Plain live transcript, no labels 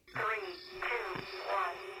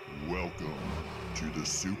the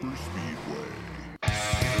Super Speedway.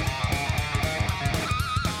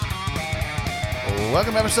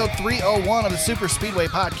 Welcome to episode 301 of the Super Speedway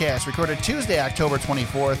podcast, recorded Tuesday, October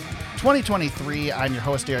 24th, 2023. I'm your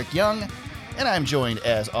host, Eric Young, and I'm joined,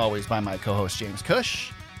 as always, by my co-host, James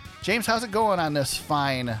Cush. James, how's it going on this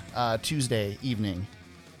fine Tuesday evening?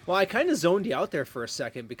 Well, I kind of zoned you out there for a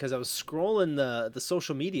second because I was scrolling the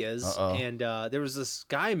social medias, and there was this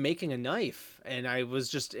guy making a knife, and I was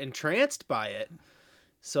just entranced by it.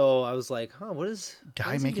 So I was like, "Huh, what is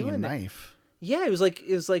Making a knife?" Yeah, it was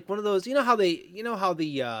like one of those. You know how the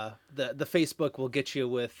Facebook will get you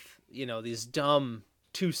with these dumb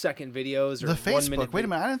 2-second videos or The 1 Facebook. minute. Wait a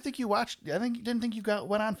minute. I didn't think you went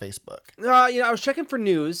on Facebook. I was checking for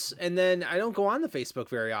news, and then I don't go on the Facebook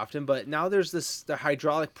very often. But now there's the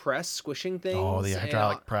hydraulic press squishing thing. Oh, the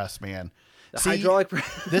hydraulic press, man. Hydraulic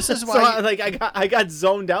press. This is why I got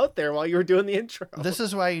zoned out there while you were doing the intro. This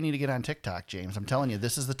is why you need to get on TikTok, James. I'm telling you,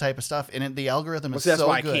 this is the type of stuff, and the algorithm is that's so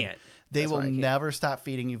why good. I can't. They will never stop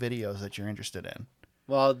feeding you videos that you're interested in.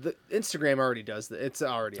 Well, the Instagram already does that. It's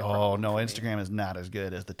already. Oh no, Instagram is not as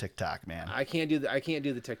good as the TikTok, man. I can't do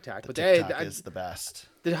the TikTok. But TikTok is the best.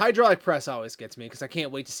 The hydraulic press always gets me because I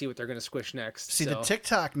can't wait to see what they're going to squish next. See, the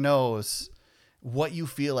TikTok knows what you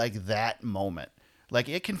feel like that moment. Like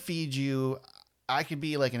it can feed you. I could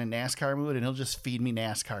be like in a NASCAR mood and it'll just feed me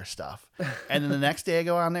NASCAR stuff. And then the next day I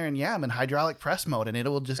go on there and I'm in hydraulic press mode and it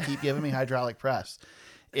will just keep giving me hydraulic press.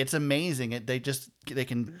 It's amazing. They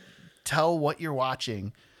can tell what you're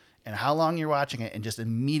watching and how long you're watching it and just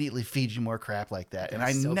immediately feed you more crap like that. And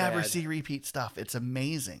I never see repeat stuff. It's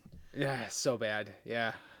amazing. Yeah, so bad.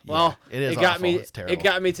 Yeah. Well, it is. It got awful. me. It's terrible. It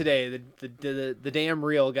got me today. The damn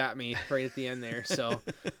reel got me right at the end there. So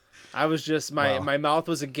I was just my mouth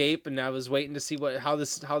was agape, and I was waiting to see how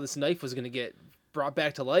this knife was going to get brought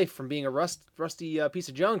back to life from being a rusty piece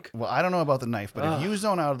of junk. Well, I don't know about the knife, but if you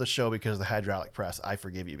zone out of the show because of the hydraulic press, I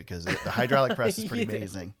forgive you because the hydraulic press is pretty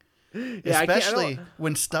amazing. Yeah, especially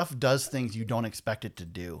when stuff does things you don't expect it to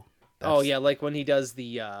do. Like when he does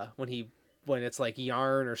when it's like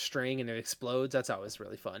yarn or string and it explodes. That's always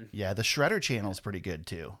really fun. Yeah, the shredder channel is pretty good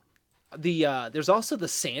too. There's also the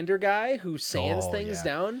sander guy who sands things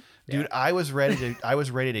down. Dude, yeah. I was ready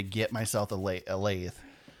to get myself a lathe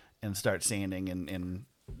and start sanding and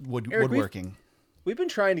woodworking. We've been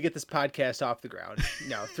trying to get this podcast off the ground.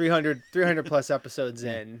 300 plus episodes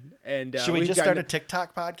in, and should we just start a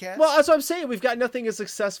TikTok podcast? Well, that's what I'm saying. We've got nothing as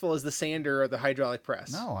successful as the sander or the hydraulic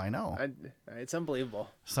press. No, I know. It's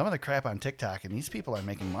unbelievable. Some of the crap on TikTok, and these people are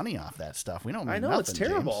making money off that stuff. We don't. Make I know nothing, it's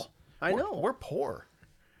terrible. James. I know we're poor.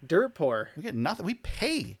 Dirt poor. We get nothing. We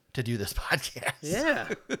pay to do this podcast. Yeah,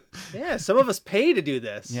 yeah. Some of us pay to do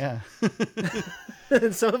this. Yeah,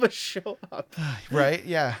 and some of us show up. Right?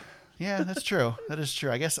 Yeah. Yeah, that's true. That is true.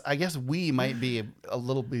 I guess we might be a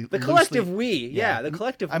little bit the collective loosely, we. Yeah, the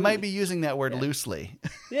collective. I might be using that word loosely.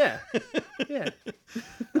 Yeah. Yeah.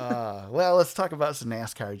 Well, let's talk about some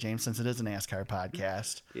NASCAR, James, since it is a NASCAR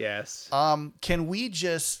podcast. Yes. Can we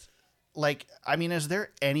just is there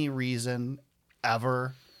any reason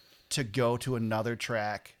ever to go to another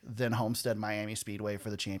track than Homestead-Miami Speedway for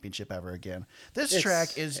the championship ever again? This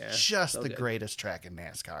track is just the greatest track in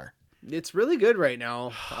NASCAR. It's really good right now.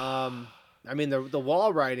 The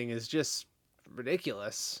wall riding is just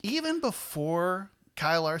ridiculous. Even before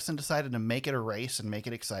Kyle Larson decided to make it a race and make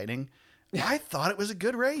it exciting, I thought it was a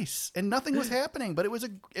good race and nothing was happening, but it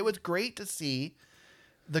was great to see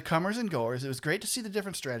the comers and goers. It was great to see the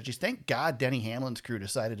different strategies. Thank God Denny Hamlin's crew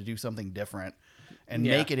decided to do something different and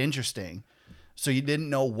make it interesting. So you didn't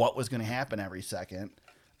know what was going to happen every second.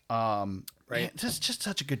 Right. It's just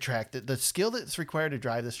such a good track. The skill that's required to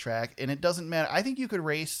drive this track, and it doesn't matter. I think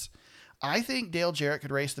Dale Jarrett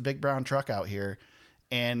could race the big brown truck out here,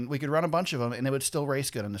 and we could run a bunch of them, and it would still race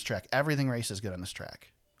good on this track. Everything races good on this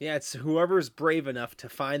track. Yeah, it's whoever's brave enough to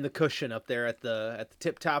find the cushion up there at the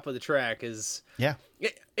tip top of the track is. Yeah.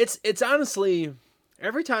 It's honestly,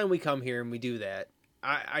 every time we come here and we do that,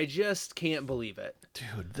 I just can't believe it.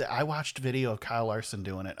 Dude, I watched a video of Kyle Larson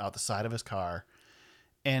doing it out the side of his car.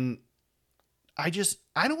 And I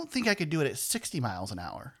don't think I could do it at 60 miles an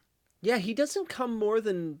hour. Yeah, he doesn't come more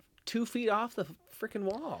than 2 feet off the freaking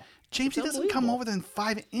wall. James, he doesn't come more than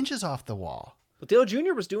 5 inches off the wall. Well, Dale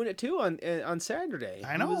Jr. was doing it too on Saturday.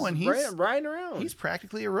 I know, and he's riding around. He's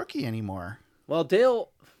practically a rookie anymore. Well, Dale.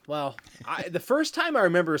 Well, the first time I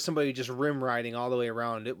remember somebody just rim riding all the way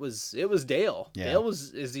around, it was Dale. Yeah. Dale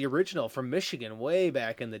is the original from Michigan way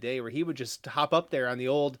back in the day, where he would just hop up there on the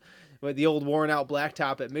old worn out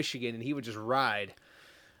blacktop at Michigan, and he would just ride.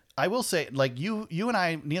 I will say, like you and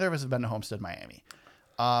I, neither of us have been to Homestead-Miami.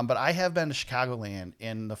 But I have been to Chicagoland,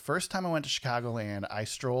 and the first time I went to Chicagoland, I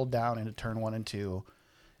strolled down into turn 1 and 2,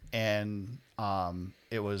 and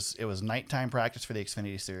it was nighttime practice for the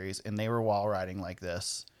Xfinity Series, and they were wall riding like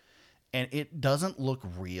this, and it doesn't look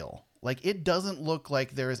real. Like, it doesn't look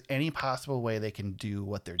like there is any possible way they can do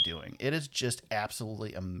what they're doing. It is just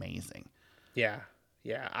absolutely amazing. Yeah.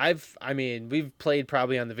 Yeah. We've played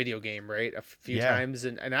probably on the video game, right? A few times,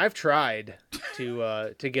 and I've tried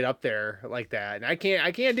to get up there like that. And I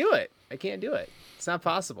can't do it. I can't do it. It's not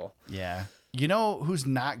possible. Yeah. You know who's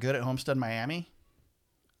not good at Homestead-Miami?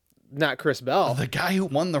 Not Chris Bell. The guy who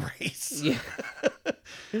won the race. Yeah.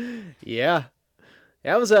 Yeah.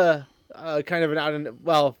 That was a kind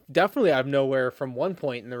of definitely out of nowhere from one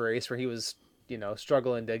point in the race where he was,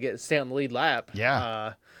 struggling to stay on the lead lap.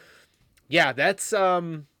 Yeah. Yeah, that's I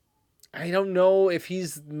don't know if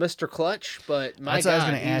he's Mr. Clutch, but that's what I was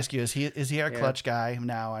going to ask you. Is he our clutch guy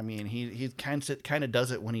now? I mean, he kind of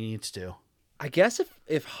does it when he needs to. I guess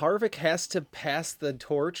if Harvick has to pass the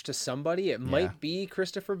torch to somebody, it might be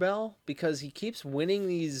Christopher Bell, because he keeps winning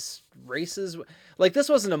these races. Like, this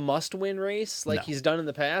wasn't a must-win race like he's done in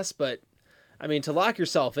the past, but I mean, to lock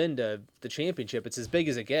yourself into the championship, it's as big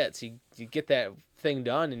as it gets. You get that thing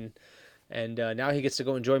done, and now he gets to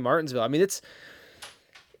go enjoy Martinsville. I mean, this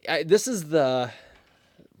is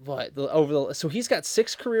so he's got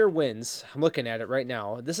 6 career wins. I'm looking at it right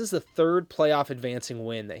now. This is the 3rd playoff advancing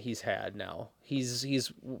win that he's had now.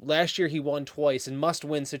 He's last year he won twice in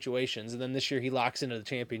must-win situations, and then this year he locks into the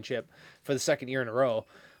championship for the 2nd year in a row.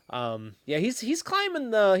 He's climbing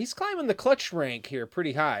the clutch rank here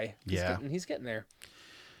pretty high. He's getting there.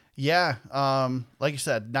 Yeah, like you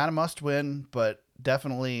said, not a must-win, but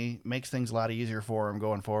definitely makes things a lot easier for him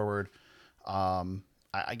going forward.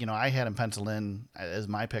 I had him penciled in as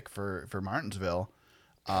my pick for Martinsville,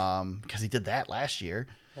 because he did that last year.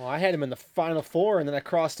 Well, I had him in the final 4, and then I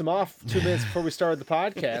crossed him off 2 minutes before we started the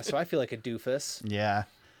podcast, so I feel like a doofus. Yeah.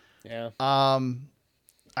 Yeah.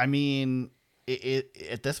 I mean,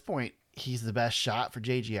 at this point, he's the best shot for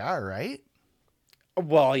JGR, right?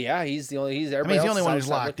 Well, yeah, he's the only one who's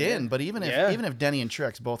locked in. But even if Denny and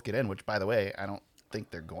Truex both get in, which, by the way, I don't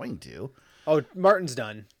think they're going to. Oh, Martin's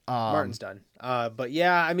done. But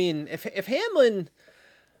yeah, I mean, if Hamlin,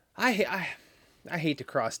 I hate to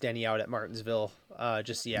cross Denny out at Martinsville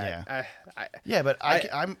just yet. Yeah. But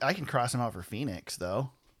I can cross him out for Phoenix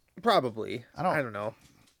though. Probably. I don't know.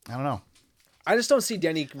 I just don't see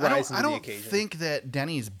Denny rising to the occasion. I don't think that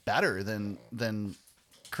Denny's better than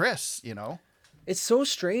Chris. It's so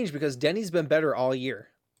strange because Denny's been better all year.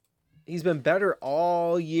 He's been better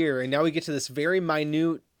all year, and now we get to this very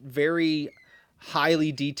minute, very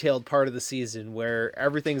highly detailed part of the season where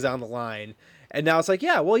everything's on the line, and now it's like,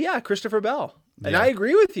 Christopher Bell, and I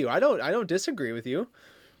agree with you. I don't disagree with you.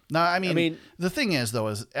 No, I mean the thing is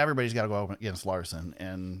though, everybody's got to go up against Larson,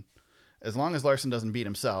 and as long as Larson doesn't beat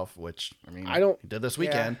himself, which he did this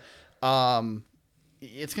weekend,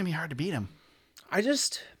 it's gonna be hard to beat him.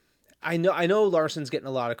 I know Larson's getting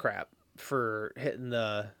a lot of crap for hitting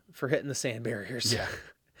the sand barriers. Yeah.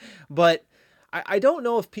 But I don't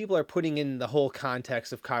know if people are putting in the whole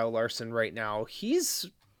context of Kyle Larson right now. He's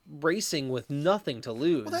racing with nothing to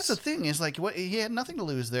lose. Well, that's the thing, is like, he had nothing to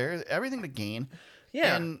lose there, everything to gain.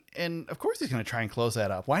 Yeah. And of course he's going to try and close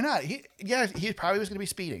that up. Why not? He probably was going to be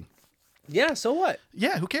speeding. Yeah, so what?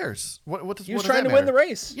 Yeah, who cares? He was trying to win the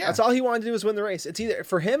race. Yeah. That's all he wanted to do was win the race. It's either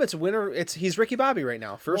for him, it's winner. He's Ricky Bobby right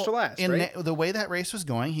now, first to last. Right? The way that race was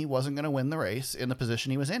going, he wasn't going to win the race in the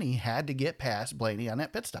position he was in. He had to get past Blaney on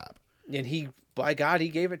that pit stop. And he, by God, he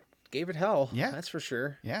gave it hell. Yeah, that's for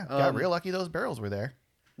sure. Yeah, got real lucky those barrels were there.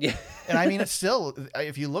 Yeah, and I mean, it's still,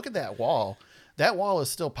 if you look at that wall is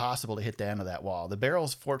still possible to hit the end of that wall. The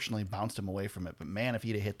barrels fortunately bounced him away from it, but man, if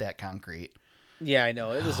he'd have hit that concrete. Yeah, I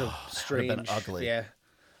know. It was a strange. Been ugly. Yeah,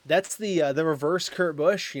 that's the reverse Kurt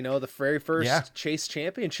Busch. The very first Chase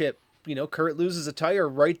Championship. Kurt loses a tire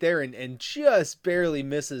right there and just barely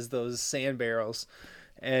misses those sand barrels.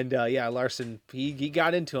 And Larson he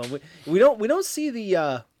got into him. We don't see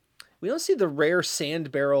the rare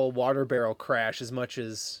sand barrel water barrel crash as much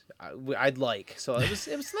as I'd like. So it was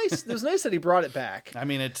nice. It was nice that he brought it back. I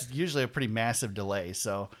mean, it's usually a pretty massive delay.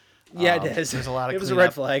 So. Yeah, it is. There's a lot of. It was a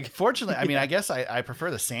red flag. Fortunately, I mean, I guess I prefer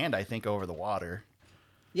the sand. I think over the water.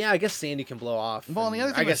 Yeah, I guess sand you can blow off. Well, and the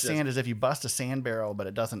other thing with sand is if you bust a sand barrel, but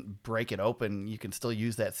it doesn't break it open, you can still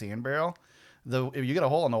use that sand barrel. If you get a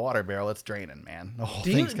hole in the water barrel, it's draining, man. The whole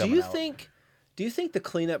thing's coming out. Do Do you think the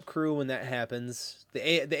cleanup crew, when that happens, what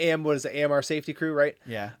is the AMR safety crew, right?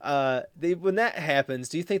 Yeah. When that happens,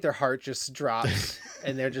 do you think their heart just drops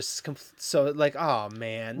and they're just so like, oh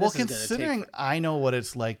man, Well, this is considering gonna take I know what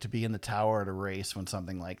it's like to be in the tower at a race when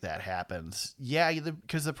something like that happens, yeah,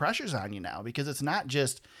 because the pressure's on you now, because it's not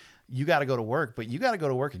just you got to go to work, but you got to go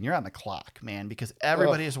to work and you're on the clock, man, because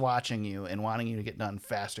everybody is watching you and wanting you to get done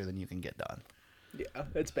faster than you can get done. Yeah,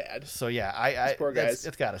 it's bad. So yeah, poor guys.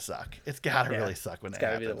 it's gotta suck. It's gotta really suck when that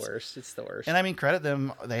happens. It's gotta be the worst. It's the worst. And I mean, credit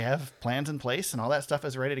them. They have plans in place and all that stuff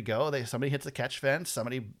is ready to go. Somebody hits the catch fence,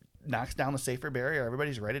 somebody knocks down the safer barrier.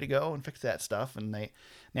 Everybody's ready to go and fix that stuff. And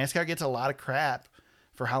NASCAR gets a lot of crap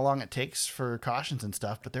for how long it takes for cautions and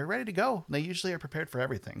stuff, but they're ready to go. They usually are prepared for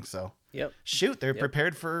everything. So they're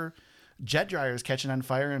prepared for jet dryers catching on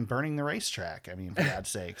fire and burning the racetrack. I mean, for God's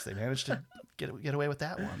sakes, they managed to get away with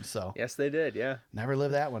that one. So yes, they did. Yeah, never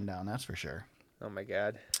live that one down. That's for sure. Oh my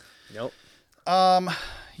God. Nope.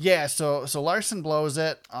 Yeah. So Larson blows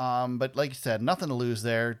it. But like you said, nothing to lose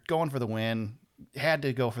there. Going for the win. Had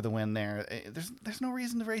to go for the win there. There's no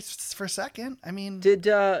reason to race for second. I mean,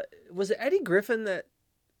 was it Eddie Griffin that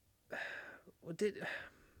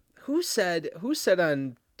who said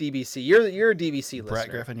on DBC? You're a DBC listener. Brett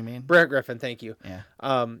Griffin, you mean? Brett Griffin, thank you. Yeah.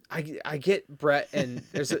 I get Brett, and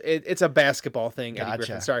it's a basketball thing. Eddie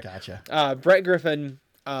Griffin, sorry. Gotcha. Brett Griffin.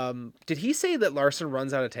 Did he say that Larson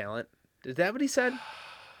runs out of talent? Is that what he said?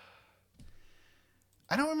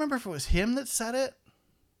 I don't remember if it was him that said it.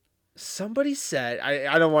 Somebody said.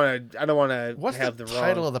 I don't want to. What's have the the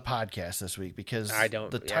title wrong... of the podcast this week? Because I don't.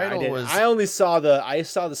 The title was. I only saw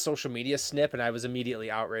the social media snip, and I was immediately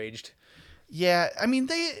outraged. Yeah, I mean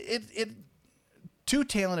it too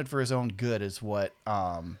talented for his own good is what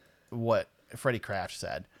Freddie Kraft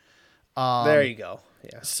said. There you go.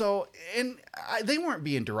 Yeah. So they weren't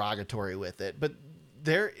being derogatory with it, but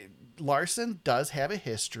Larson does have a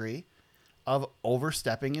history of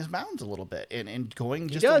overstepping his bounds a little bit and going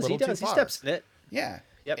just a little too far. He steps in it. Yeah.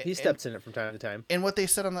 Yep. He steps in it from time to time. And what they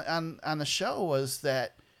said on the show was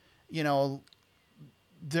that, there's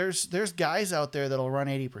guys out there that'll run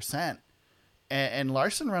 80%. And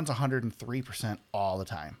Larson runs 103% all the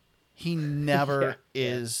time. He never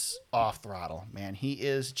is off throttle, man. He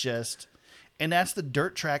is just, and that's the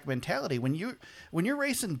dirt track mentality. When you're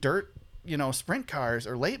racing dirt, sprint cars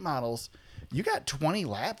or late models, you got 20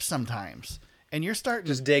 laps sometimes, and you're starting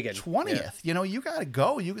just digging 20th. Yeah. You got to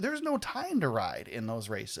go. There's no time to ride in those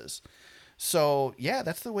races. So yeah,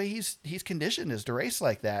 that's the way he's conditioned, is to race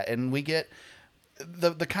like that. And we get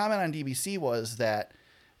the comment on DBC was that.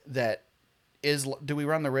 Do we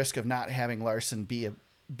run the risk of not having Larson be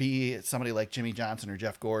somebody like Jimmy Johnson or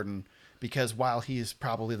Jeff Gordon? Because while he's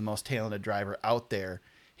probably the most talented driver out there,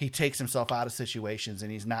 he takes himself out of situations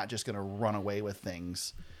and he's not just going to run away with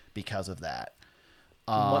things because of that.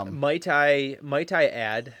 Might I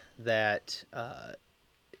add that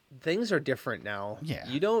things are different now. Yeah.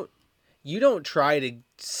 You don't try to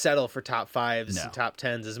settle for top fives No. and top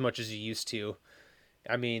tens as much as you used to.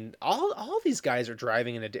 I mean, all these guys are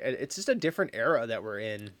driving it's just a different era that we're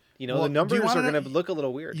in. The numbers are going to look a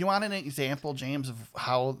little weird. You want an example, James, of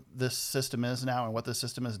how this system is now and what this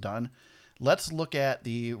system has done? Let's look at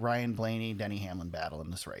the Ryan Blaney, Denny Hamlin battle in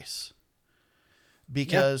this race.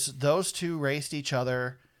 Because those two raced each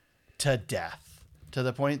other to death, to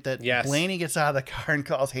the point that Blaney gets out of the car and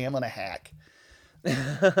calls Hamlin a hack.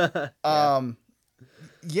 And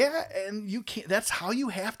you can't. That's how you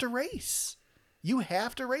have to race. You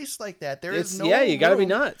have to race like that. There's no you got to be room.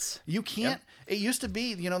 nuts. You can't. It used to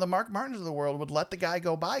be, the Mark Martins of the world would let the guy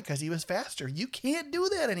go by because he was faster. You can't do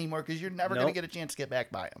that anymore because you're never going to get a chance to get back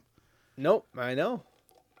by him. Nope, I know.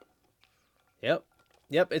 Yep.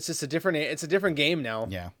 It's just a different game now.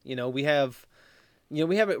 Yeah. We have we're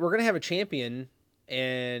going to have a champion,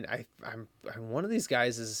 and I'm one of these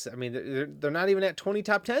guys is, I mean, they're not even at 20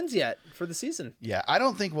 top 10s yet for the season. Yeah, I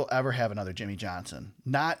don't think we'll ever have another Jimmy Johnson.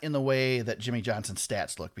 Not in the way that Jimmy Johnson's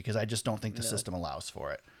stats look, because I just don't think the system allows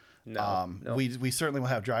for it. No. We certainly will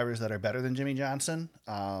have drivers that are better than Jimmy Johnson.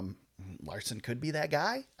 Larson could be that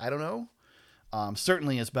guy. I don't know.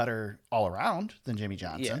 Certainly is better all around than Jimmy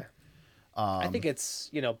Johnson. Yeah. I think it's,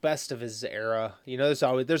 best of his era. There's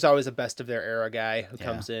always a best of their era guy who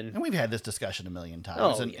comes in. And we've had this discussion a million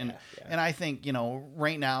times. And I think,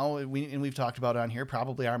 right now, we've talked about it on here,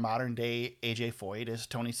 probably our modern day AJ Foyt is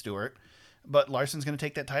Tony Stewart. But Larson's going to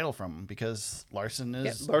take that title from him because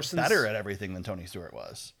Larson's better at everything than Tony Stewart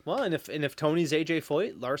was. Well, and if Tony's AJ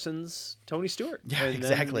Foyt, Larson's Tony Stewart. Yeah, and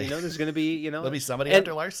exactly. Then, there's going to be, there'll be somebody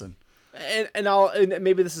after Larson. And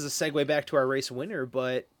maybe this is a segue back to our race winner,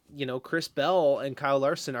 but Chris Bell and Kyle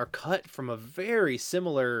Larson are cut from a very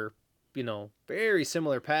similar very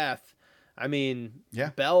similar path. I mean, Yeah.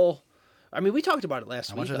 Bell. I mean, we talked about it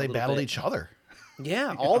last How week. much have they battled each other?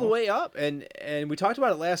 Yeah, all the way up, and we talked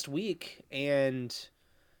about it last week, and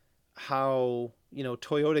how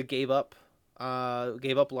Toyota gave up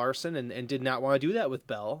Larson and did not want to do that with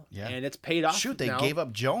Bell. Yeah. And it's paid off. Shoot, they gave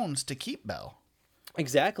up Jones to keep Bell.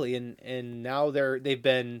 Exactly, and now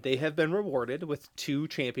they have been rewarded with 2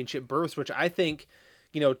 championship berths, which I think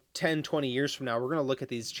 10, 20 years from now we're going to look at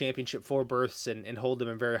these championship 4 berths and hold them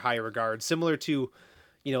in very high regard, similar to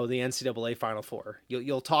the NCAA Final Four.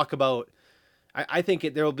 You'll talk about. I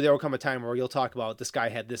think there will come a time where you'll talk about this guy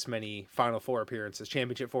had this many Final Four appearances,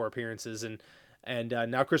 championship 4 appearances, and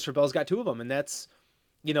now Christopher Bell's got 2 of them, and that's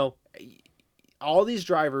all these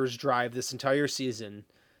drivers drive this entire season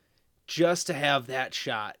just to have that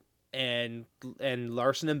shot, and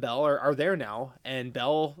Larson and Bell are there now, and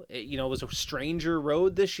Bell was a stranger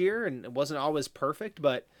road this year, and it wasn't always perfect,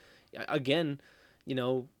 but again,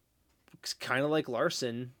 it's kind of like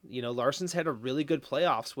Larson. Larson's had a really good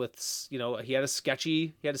playoffs with he had a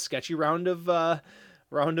sketchy round of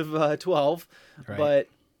 12, right. But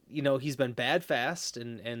he's been bad fast,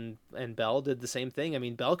 and Bell did the same thing. I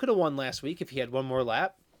mean, Bell could have won last week if he had one more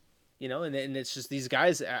lap. And it's just these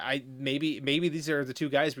guys. Maybe these are the 2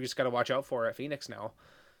 guys we just got to watch out for at Phoenix now.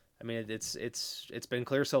 I mean, it's been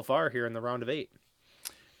clear so far here in the round of 8.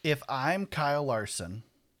 If I'm Kyle Larson,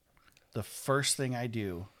 the first thing I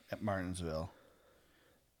do at Martinsville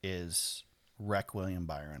is wreck William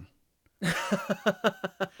Byron.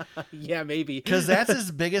 Yeah, maybe, because that's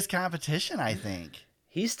his biggest competition. I think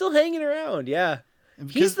he's still hanging around. Yeah.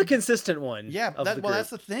 He's the consistent one. Yeah, that's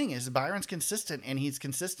the thing is Byron's consistent, and he's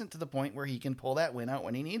consistent to the point where he can pull that win out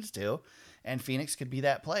when he needs to, and Phoenix could be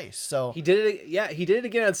that place. So he did it. Yeah, he did it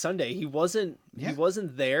again on Sunday. He wasn't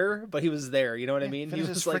there, but he was there. You know what I mean? He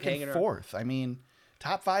was like hanging 4th. I mean,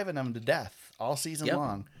 top 5 of them to death all season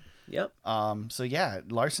long. Yep. So yeah,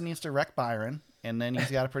 Larson needs to wreck Byron, and then he's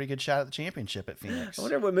got a pretty good shot at the championship at Phoenix. I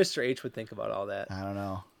wonder what Mr. H would think about all that. I don't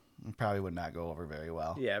know. It probably would not go over very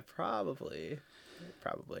well. Yeah, probably.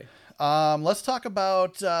 Let's talk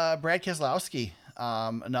about Brad Keselowski.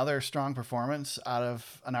 Another strong performance out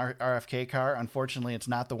of an RFK car. Unfortunately, it's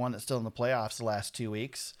not the one that's still in the playoffs the last 2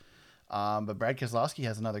 weeks. But Brad Keselowski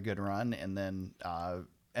has another good run, and then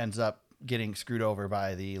ends up getting screwed over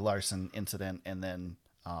by the Larson incident, and then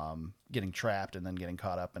getting trapped, and then getting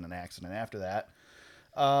caught up in an accident after that.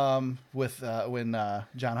 When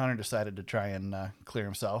John Hunter decided to try and clear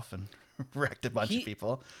himself and wrecked a bunch of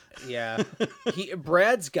people. Yeah.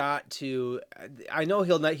 Brad's got to, I know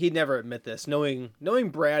he'd never admit this, knowing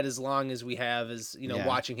Brad as long as we have, as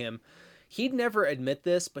watching him, he'd never admit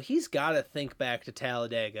this, but he's got to think back to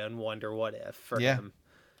Talladega and wonder what if for him.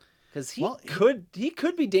 Because he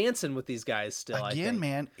could be dancing with these guys still. Again,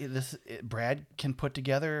 man, Brad can put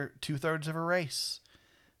together 2/3 of a race,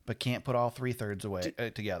 but can't put all 3/3 away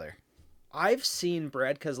together. I've seen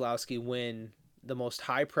Brad Keselowski win the most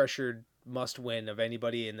high pressured must win of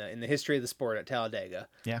anybody in the history of the sport at Talladega.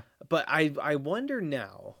 Yeah. But I wonder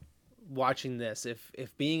now, watching this,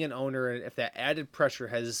 if being an owner, and if that added pressure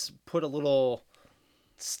has put a little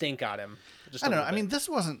stink on him. I don't know. I mean,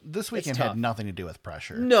 this weekend had nothing to do with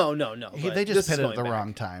pressure. No. They just pitted at the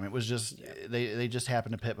wrong time. It was just they just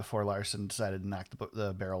happened to pit before Larson decided to knock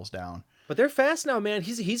the barrels down. But they're fast now, man.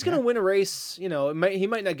 He's going to win a race. He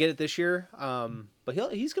might not get it this year, but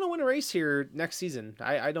he's going to win a race here next season.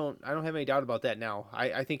 I don't have any doubt about that now.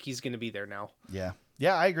 I think he's going to be there now.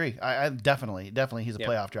 Yeah, I agree. I definitely he's a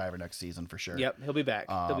playoff driver next season for sure. Yep, he'll be back.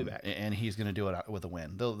 He'll be back, and he's going to do it with a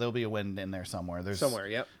win. There'll be a win in there somewhere.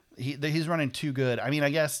 Yep. He's running too good. I mean, I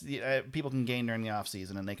guess people can gain during the off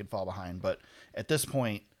season and they could fall behind, but at this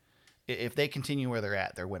point, if they continue where they're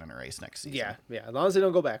at, they're winning a race next season. Yeah. As long as they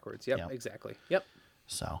don't go backwards. Yep. Exactly. Yep.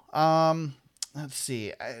 So, let's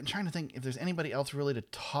see. I'm trying to think if there's anybody else really to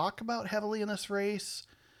talk about heavily in this race.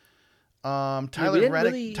 Tyler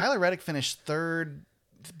Reddick finished 3rd,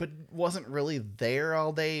 but wasn't really there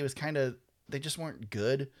all day. It was they just weren't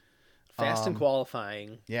good. Fast in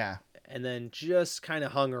qualifying. Yeah. And then just kind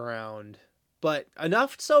of hung around, but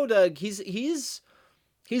enough so Doug. He's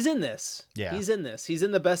in this. Yeah. He's in this. He's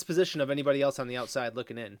in the best position of anybody else on the outside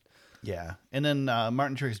looking in. Yeah. And then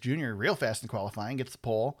Martin Truex Jr. real fast in qualifying, gets the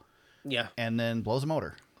pole. Yeah. And then blows a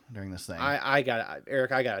motor during this thing.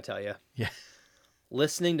 Eric, I gotta tell you. Yeah.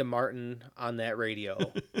 Listening to Martin on that radio,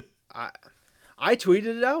 I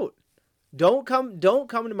tweeted it out. Don't come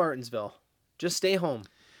to Martinsville. Just stay home.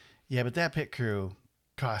 Yeah, but that pit crew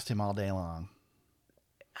cost him all day long.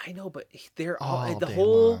 I know, but they're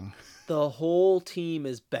the whole team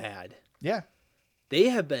is bad. Yeah. They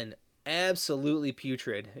have been absolutely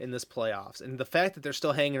putrid in this playoffs, and the fact that they're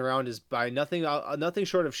still hanging around is by nothing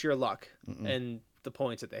short of sheer luck and the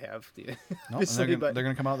points that they have. No, and they're going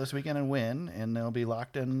to come out this weekend and win, and they'll be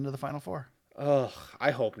locked into the Final Four. Oh,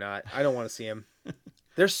 I hope not. I don't want to see them.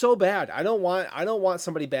 They're so bad. I don't want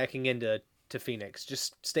somebody backing into Phoenix.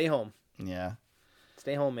 Just stay home. Yeah.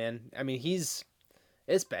 Stay home, man. I mean,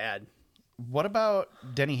 it's bad. What about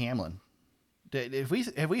Denny Hamlin?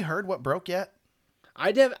 Have we heard what broke yet?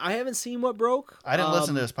 I haven't seen what broke. I didn't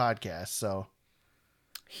listen to this podcast, so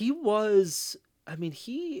he was. I mean,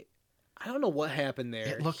 I don't know what happened there.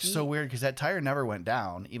 It looked so weird because that tire never went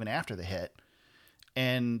down even after the hit,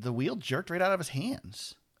 and the wheel jerked right out of his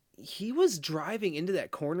hands. He was driving into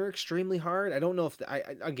that corner extremely hard. I don't know if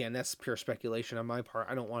again, that's pure speculation on my part.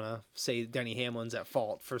 I don't want to say Denny Hamlin's at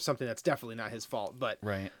fault for something that's definitely not his fault, but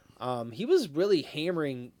right. He was really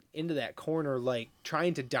hammering into that corner, like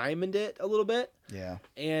trying to diamond it a little bit. Yeah.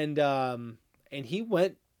 And he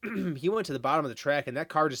went he went to the bottom of the track, and that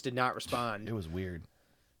car just did not respond. It was weird.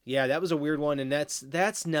 Yeah, that was a weird one, and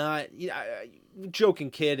that's not joking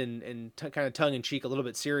kid and kind of tongue in cheek, a little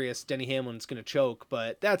bit serious. Denny Hamlin's going to choke,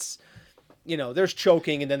 but that's there's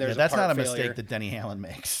choking, and then there's that's a part not a failure. mistake that Denny Hamlin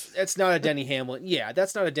makes. That's not a Denny Hamlin. Yeah,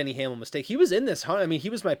 that's not a Denny Hamlin mistake. He was in this hunt. I mean, he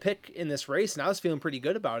was my pick in this race, and I was feeling pretty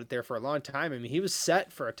good about it there for a long time. I mean, he was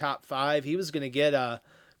set for a top 5. He was going to get a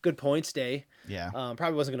good points day. Yeah.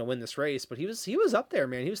 Probably wasn't going to win this race, but he was up there,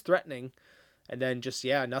 man. He was threatening, and then just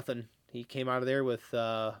nothing. He came out of there with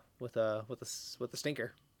a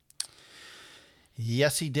stinker.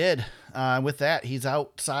 Yes, he did. With that, he's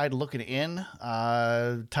outside looking in.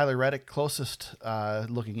 Tyler Reddick closest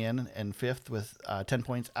looking in and 5th with 10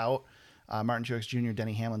 points out. Martin Truex Jr.,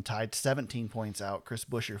 Denny Hamlin tied 17 points out. Chris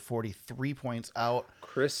Buescher 43 points out.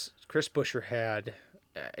 Chris Buescher had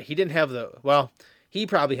he didn't have he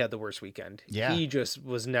probably had the worst weekend. Yeah. He just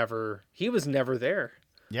was never there.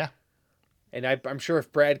 Yeah. And I'm sure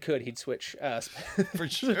if Brad could, he'd switch for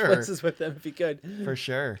sure places with them if he could. For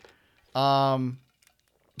sure.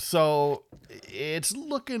 So it's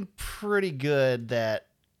looking pretty good that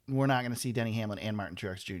we're not going to see Denny Hamlin and Martin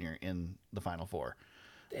Truex Jr. in the Final Four.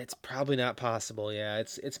 It's probably not possible. Yeah,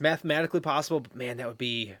 it's mathematically possible, but man, that would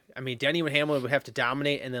be. I mean, Denny and Hamlin would have to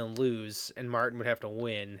dominate and then lose, and Martin would have to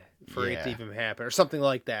win for it to even happen, or something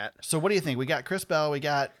like that. So what do you think? We got Chris Bell, we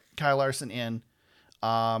got Kyle Larson in.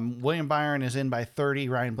 William Byron is in by 30.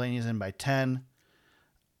 Ryan Blaney is in by 10.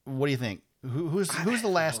 What do you think? Who's the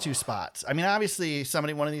last 2 spots? I mean, obviously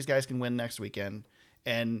one of these guys can win next weekend,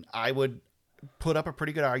 and I would put up a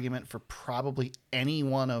pretty good argument for probably any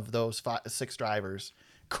one of those 6 drivers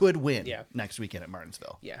could win next weekend at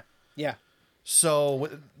Martinsville. Yeah. Yeah. So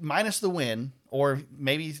minus the win, or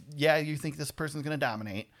maybe, you think this person's going to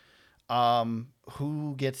dominate.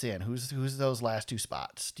 Who gets in? Who's those last 2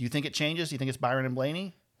 spots? Do you think it changes? Do you think it's Byron and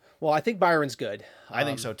Blaney? Well, I think Byron's good. I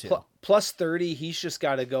think so too. Plus 30, he's just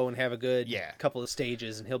got to go and have a good couple of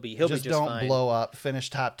stages, and he'll be just don't fine. Blow up.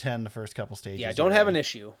 Finish top 10 the first couple stages. Yeah, don't have an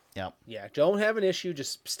issue. Yep. Yeah, don't have an issue.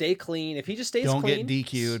 Just stay clean. If he just stays clean, don't get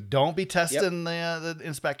DQ'd. Don't be testing the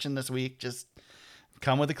inspection this week. Just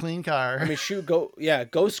come with a clean car. I mean,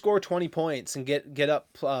 go score 20 points and get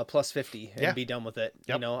up plus 50 and be done with it.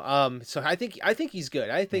 Yep. So I think he's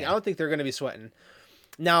good. I don't think they're going to be sweating.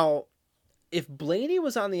 Now, if Blaney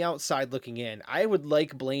was on the outside looking in, I would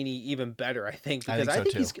like Blaney even better, I think, because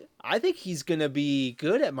I think he's going to be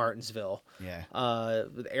good at Martinsville. Yeah.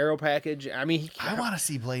 With aero package. I mean, I want to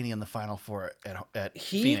see Blaney in the Final Four at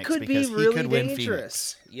he Phoenix, could be really he could win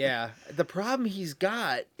dangerous. Phoenix. Yeah. The problem he's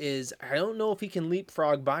got is I don't know if he can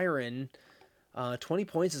leapfrog Byron. 20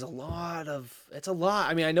 points is a lot.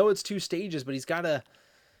 I mean, I know it's 2 stages, but he's got to,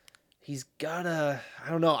 I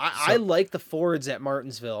don't know. I like the Fords at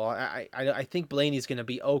Martinsville. I think Blaney's going to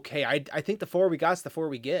be okay. I think the 4 we got is the 4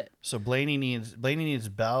 we get. So Blaney needs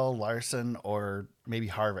Bell, Larson, or maybe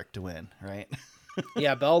Harvick to win, right?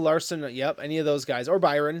 Yeah, Bell, Larson, yep, any of those guys. Or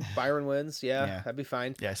Byron. Byron wins. Yeah, that'd be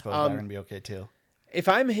fine. Yeah, I suppose Byron would be okay too. If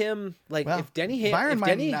I'm him, if Denny... Byron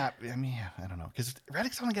might not... I mean, I don't know, because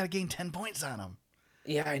Reddick's only got to gain 10 points on him.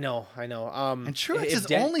 Yeah, I know. And Truex is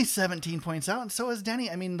only 17 points out, and so is Denny.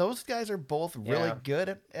 I mean, those guys are both really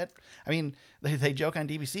good at. I mean, they joke on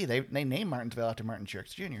DBC. They name Martinsville after Martin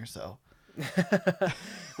Truex Jr. So,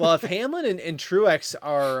 well, if Hamlin and Truex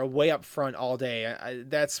are way up front all day,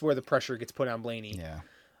 that's where the pressure gets put on Blaney.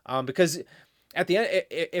 Yeah. Because at the end,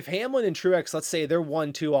 if Hamlin and Truex, let's say they're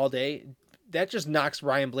 1-2 all day, that just knocks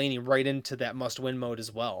Ryan Blaney right into that must-win mode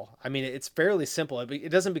as well. I mean, it's fairly simple. It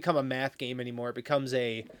doesn't become a math game anymore. It becomes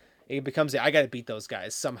a I got to beat those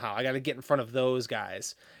guys somehow. I got to get in front of those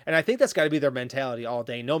guys. And I think that's got to be their mentality all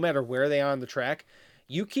day, no matter where they are on the track.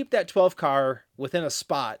 You keep that 12 car within a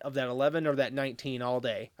spot of that 11 or that 19 all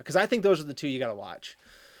day, because I think those are the two you got to watch.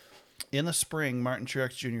 In the spring, Martin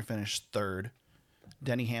Truex Jr. finished 3rd.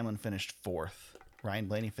 Denny Hamlin finished 4th. Ryan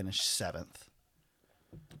Blaney finished 7th.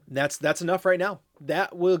 That's enough right now.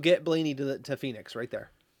 That will get Blaney to Phoenix right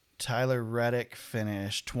there. Tyler Reddick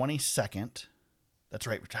finished 22nd. That's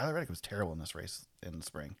right. Tyler Reddick was terrible in this race in the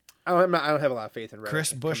spring. I don't have a lot of faith in Reddick.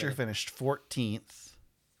 Chris Buescher finished 14th.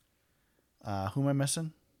 Who am I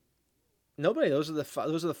missing? Nobody. Those are the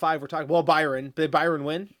 5 we're talking. Well, Byron. Did Byron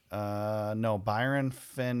win? No. Byron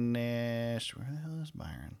finished. Where the hell is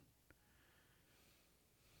Byron?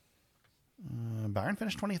 Byron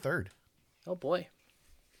finished 23rd. Oh boy.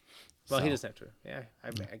 Well, he doesn't have to. Yeah, I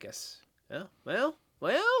guess. Yeah. Well.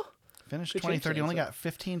 Finished 23rd. He only got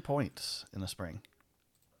 15 points in the spring.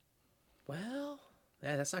 Well,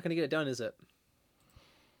 yeah, that's not going to get it done, is it?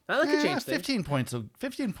 That could change things.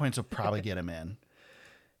 15 points will probably get him in.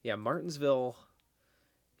 Yeah, Martinsville.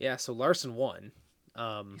 Yeah, so Larson won.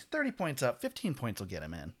 He's 30 points up. 15 points will get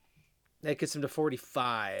him in. That gets him to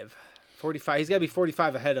 45. 45. He's got to be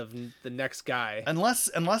 45 ahead of the next guy. Unless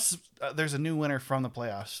there's a new winner from the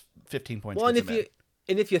playoffs, 15 points. Well, gets him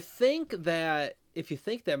in. if you think that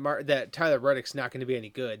Tyler Reddick's not going to be any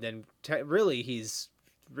good, then really he's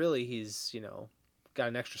got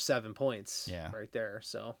an extra 7 points. Right there.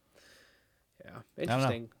 So yeah,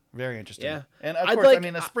 interesting. Very interesting. Yeah, and of course,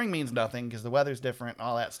 the spring means nothing because the weather's different, and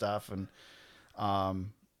all that stuff, and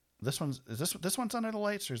this one's under the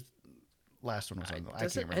lights, or last one was under the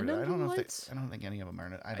lights? I can't remember. I don't think any of them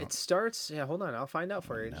are. It starts. Yeah, hold on. I'll find out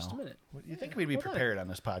for you in just a minute. You think we'd be prepared on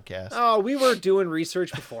this podcast? Oh, we were doing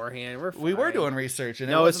research beforehand. We were doing research.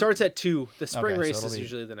 And it starts at 2. The spring race is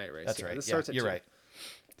usually the night race. That's right. This starts at 2. Right.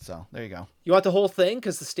 So there you go. You want the whole thing?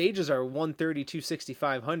 Because the stages are 130, 260,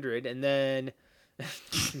 500, and then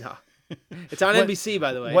no, it's on NBC,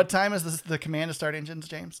 by the way. What time is the command to start engines,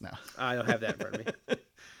 James? No, I don't have that in front of me.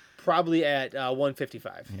 Probably at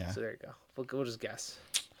 1:55. Yeah. So there you go. We'll just guess.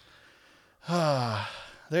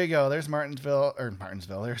 There you go. There's Martinsville.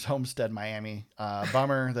 There's Homestead-Miami.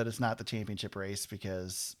 Bummer that it's not the championship race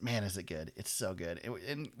because man, is it good? It's so good.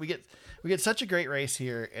 And we get such a great race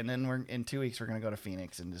here, and then in 2 weeks we're gonna go to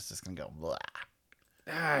Phoenix, and it's just gonna go blah.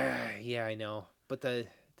 Yeah, I know, but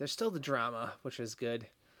there's still the drama, which is good.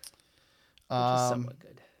 Which is somewhat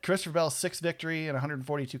good. Christopher Bell's 6th victory in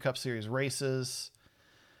 142 Cup Series races.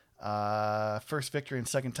 First victory and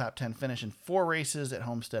second top 10 finish in 4 races at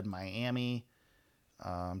Homestead-Miami.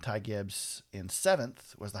 Ty Gibbs in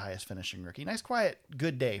 7th was the highest finishing rookie. Nice, quiet,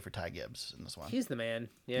 good day for Ty Gibbs in this one. He's the man.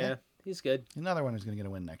 Yeah. He's good. Another one who's going to get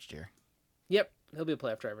a win next year. Yep. He'll be a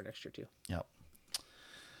playoff driver next year, too. Yep.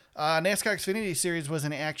 NASCAR Xfinity Series was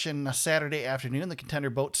in action Saturday afternoon. The Contender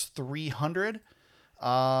Boats 300.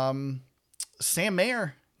 Sam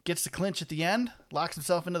Mayer gets the clinch at the end, locks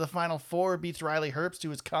himself into the final 4, beats Riley Herbst, who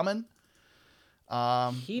was coming.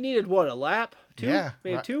 He needed what, a lap? 2? Yeah.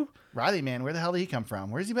 Maybe 2? Riley, man, where the hell did he come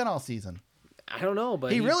from? Where's he been all season? I don't know,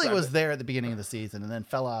 but he really was there at the beginning of the season and then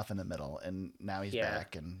fell off in the middle, and now he's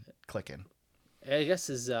back and clicking. I guess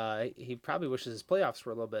he probably wishes his playoffs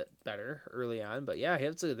were a little bit better early on, but yeah,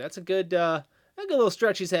 that's a good little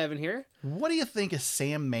stretch he's having here. What do you think of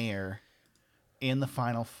Sam Mayer in the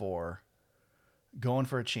final 4 going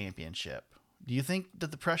for a championship? Do you think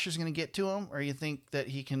that the pressure's going to get to him, or you think that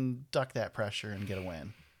he can duck that pressure and get a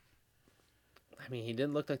win? I mean, he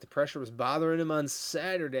didn't look like the pressure was bothering him on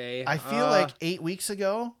Saturday. I feel like 8 weeks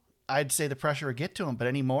ago, I'd say the pressure would get to him, but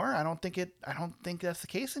anymore, I don't think that's the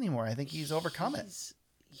case anymore. I think he's overcome it.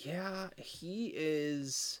 Yeah, he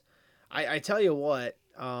is. I tell you what,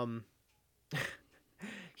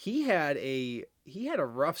 he had a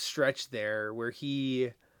rough stretch there where if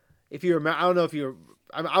you remember, I don't know if you.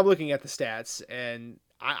 I'm looking at the stats, and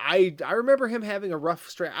I remember him having a rough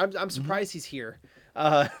stretch. I'm surprised he's here,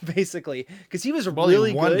 basically, because he was really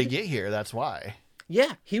he wanted good to get here. That's why.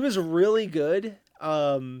 Yeah, he was really good.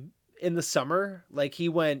 In the summer, like he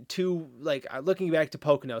went looking back to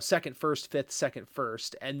Pocono, 2nd, 1st, 5th, 2nd,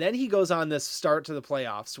 1st, and then he goes on this start to the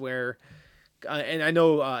playoffs where, and I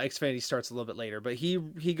know Xfinity starts a little bit later, but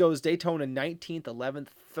he goes Daytona 19th, 11th,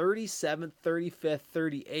 37th, 35th,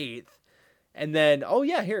 38th. And then,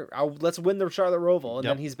 let's win the Charlotte Roval, and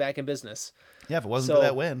then he's back in business. Yeah, if it wasn't for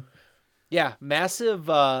that win. Yeah, massive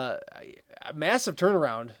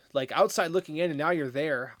turnaround. Like outside looking in, and now you're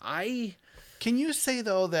there. Can you say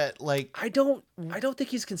though that I don't think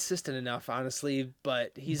he's consistent enough, honestly,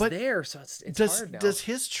 but he's there, so it's hard now. Does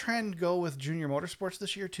his trend go with Junior Motorsports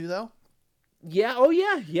this year too, though? Yeah. Oh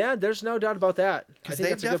yeah. There's no doubt about that. Because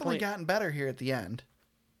they've definitely gotten better here at the end.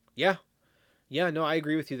 Yeah. Yeah, no, I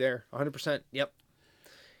agree with you there. 100%. Yep.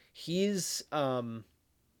 he's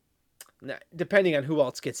depending on who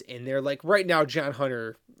else gets in there. Like right now, John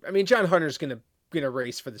Hunter's gonna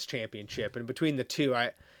race for this championship, and between the two,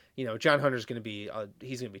 John Hunter's gonna be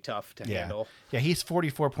he's gonna be tough to handle. Yeah, he's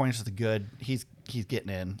 44 points to the good. He's getting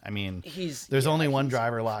in. I mean, there's only one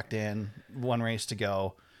driver locked in, one race to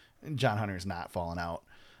go. John Hunter's not falling out.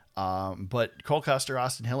 But Cole Custer,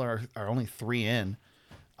 Austin Hill are only 3 in.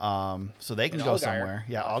 So they can go somewhere.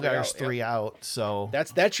 Yeah, Allgaier's 3 out. So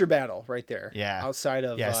that's your battle right there. Yeah. Outside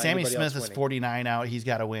of Sammy Smith is 49 out. He's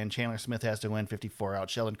got to win. Chandler Smith has to win 54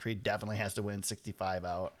 out. Sheldon Creed definitely has to win 65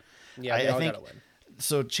 out. Yeah, I think gotta win.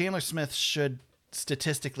 So Chandler Smith should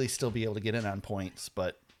statistically still be able to get in on points,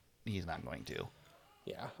 but he's not going to.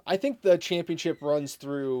 Yeah, I think the championship runs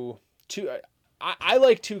through two. I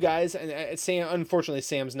like 2 guys, and Sam. Unfortunately,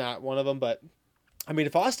 Sam's not one of them. But I mean,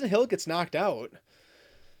 if Austin Hill gets knocked out,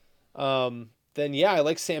 then yeah, I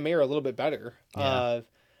like Sam Mayer a little bit better. Yeah.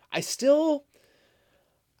 I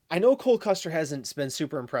know Cole Custer hasn't been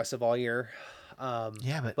super impressive all year.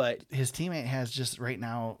 But his teammate has just right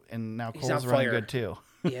now, and now Cole's running fire. good too.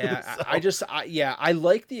 Yeah, so. I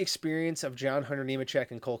like the experience of John Hunter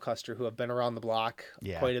Nemechek and Cole Custer, who have been around the block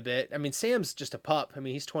quite a bit. I mean, Sam's just a pup. I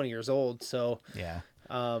mean, he's 20 years old, so yeah.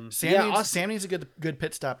 Sam needs a good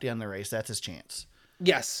pit stop to end the race. That's his chance.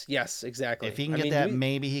 Yes, exactly. If he can get that,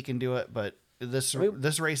 maybe he can do it. But this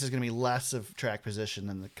race is going to be less of track position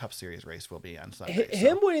than the Cup Series race will be on Sunday.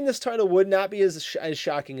 Him winning this title would not be as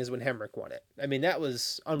shocking as when Hemrick won it. I mean, that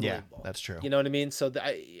was unbelievable. Yeah, that's true. You know what I mean? So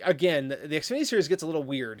again, the Xfinity Series gets a little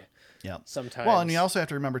weird. Yeah. Sometimes. Well, and you also have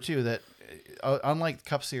to remember too that unlike the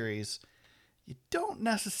Cup Series, you don't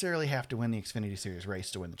necessarily have to win the Xfinity Series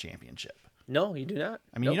race to win the championship. No, you do not.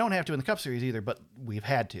 I mean, You don't have to in the Cup Series either, but we've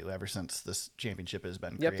had to ever since this championship has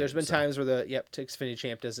been created. There's been times where the Xfinity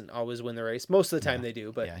champ doesn't always win the race. Most of the time they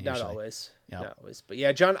do, but not always. Yep. Not always. But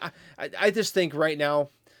yeah, John, I just think right now,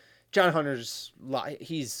 John Hunter's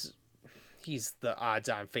he's the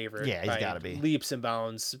odds-on favorite. Yeah, he's got to be leaps and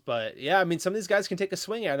bounds. But yeah, I mean, some of these guys can take a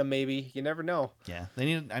swing at him. Maybe you never know. Yeah, they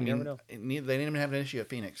need. I mean, they didn't even have an issue at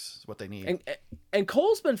Phoenix. Is what they need. And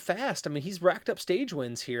Cole's been fast. I mean, he's racked up stage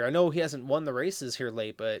wins here. I know he hasn't won the races here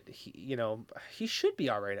late, but he should be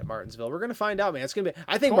all right at Martinsville. We're gonna find out, man. It's gonna be.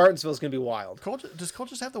 I think Martinsville's gonna be wild. Does Cole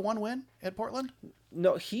just have the one win at Portland?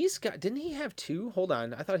 No, he's got. Didn't he have 2? Hold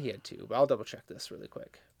on, I thought he had 2, but I'll double check this really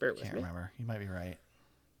quick. Bear with me. Can't remember. You might be right.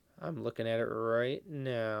 I'm looking at it right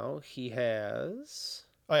now. He has.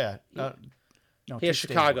 Oh yeah. No, he has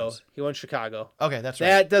Chicago. He won Chicago. Okay, that's right.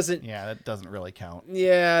 That doesn't. Yeah, that doesn't really count.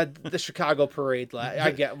 Yeah, the Chicago parade.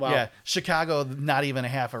 I get. Well, yeah, Chicago, not even a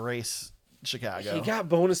half a race. Chicago. He got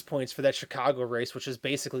bonus points for that Chicago race, which is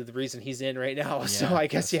basically the reason he's in right now. Yeah, so I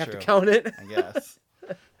guess you have to count it. I guess.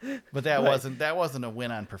 But that wasn't a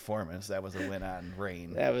win on performance. That was a win on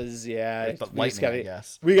rain. That was But lightning, I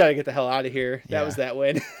guess. We gotta get the hell out of here. That was that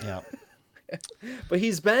win. Yeah. But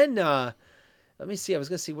he's been. Let me see. I was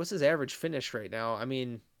gonna see what's his average finish right now. I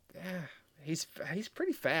mean, he's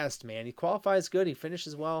pretty fast, man. He qualifies good. He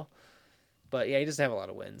finishes well. But yeah, he doesn't have a lot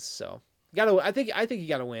of wins. So I think you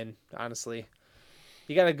gotta win. Honestly,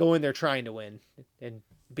 you gotta go in there trying to win, and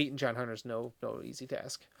beating John Hunter's no easy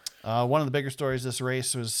task. One of the bigger stories this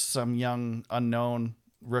race was some young unknown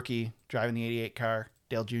rookie driving the 88 car,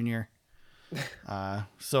 Dale Jr.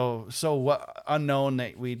 So what unknown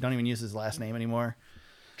that we don't even use his last name anymore.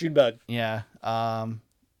 Junebug. Yeah.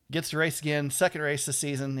 Gets to race again, second race this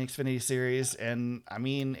season, the Xfinity Series, and I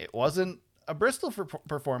mean it wasn't a Bristol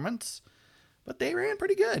performance, but they ran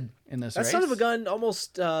pretty good in this race. That son of a gun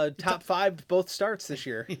almost top 5 both starts this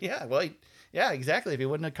year. Yeah, well, yeah, exactly. If he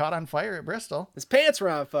wouldn't have caught on fire at Bristol, his pants were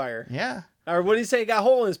on fire. Yeah. Or what did he say? He got a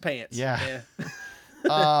hole in his pants. Yeah.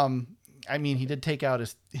 I mean, he did take out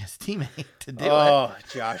his teammate to do it. Oh,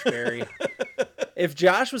 Josh Berry. If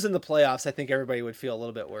Josh was in the playoffs, I think everybody would feel a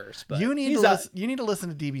little bit worse. But you need to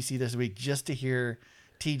listen to DBC this week just to hear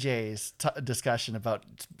TJ's discussion about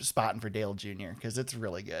spotting for Dale Jr. because it's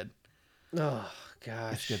really good. Oh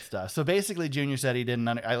gosh, it's good stuff. So basically, Junior said he didn't.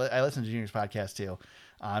 I listened to Junior's podcast too.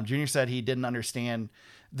 Junior said he didn't understand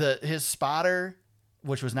his spotter,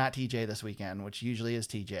 which was not TJ this weekend, which usually is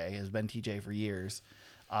TJ, has been TJ for years.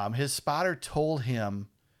 His spotter told him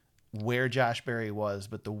where Josh Berry was,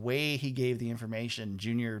 but the way he gave the information,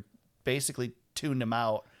 Junior basically tuned him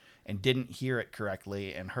out and didn't hear it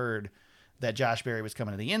correctly and heard that Josh Berry was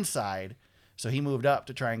coming to the inside. So he moved up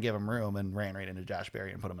to try and give him room and ran right into Josh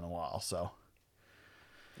Berry and put him in the wall. So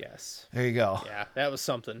yes, there you go. Yeah, that was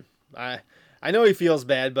something. I know he feels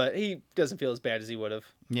bad, but he doesn't feel as bad as he would have.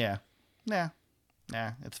 Yeah. Nah,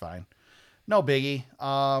 it's fine. No biggie.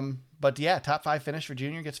 But yeah, top 5 finish for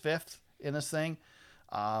Junior, gets 5th in this thing.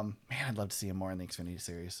 Man, I'd love to see him more in the Xfinity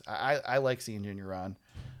Series. I like seeing Junior run.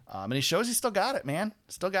 And he shows he's still got it, man.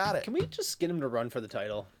 Still got it. Can we just get him to run for the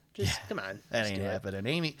title? Come on. That ain't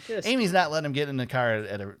happening. Amy's not letting him get in the car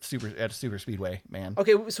at a super speedway, man.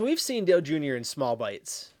 Okay, so we've seen Dale Jr. in small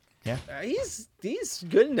bites. Yeah. He's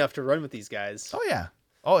good enough to run with these guys. Oh yeah.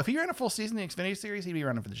 Oh, if he ran a full season in the Xfinity Series, he'd be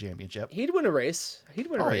running for the championship. He'd win a race.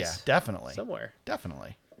 Oh yeah, definitely. Somewhere.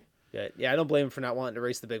 Definitely. Yeah, I don't blame him for not wanting to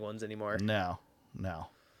race the big ones anymore. No.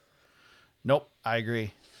 Nope, I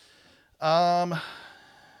agree. I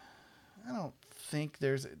don't think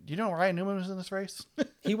there's... Do you know Ryan Newman was in this race?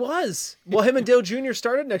 He was. Well, him and Dale Jr.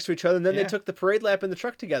 started next to each other, and then they took the parade lap in the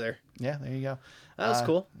truck together. Yeah, there you go. That was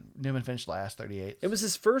cool. Newman finished last, 38th. It was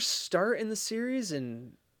his first start in the series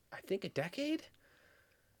in, I think, a decade?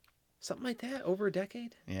 Something like that? Over a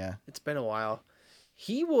decade? Yeah. It's been a while.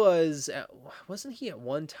 He wasn't he at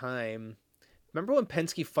one time... Remember when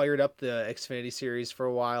Penske fired up the Xfinity Series for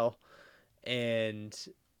a while? And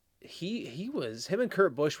him and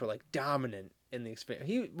Kurt Busch were like dominant in the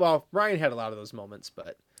Xfinity. Ryan had a lot of those moments,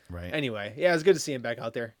 but right. Anyway, yeah, it was good to see him back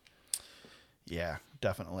out there. Yeah,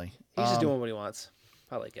 definitely. He's just doing what he wants.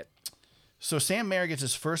 I like it. So Sam Mayer gets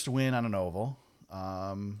his first win on an oval,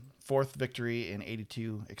 fourth victory in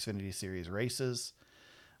 82 Xfinity Series races,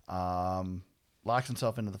 locks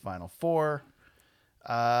himself into the final four.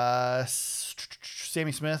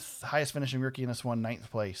 Sammy Smith, highest finishing rookie in this one, 9th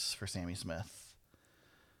place for Sammy Smith.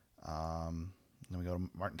 Then we go to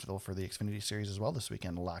Martinsville for the Xfinity Series as well this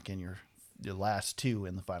weekend to lock in your last two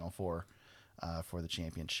in the final four for the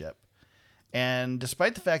championship. And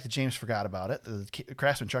despite the fact that James forgot about it, the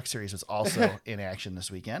Craftsman Truck Series was also in action this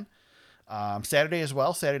weekend. Saturday as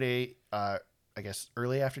well. Saturday, I guess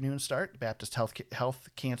early afternoon start. Baptist Health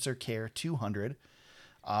Cancer Care 200.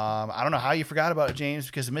 I don't know how you forgot about it, James,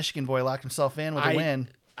 because the Michigan boy locked himself in with a win.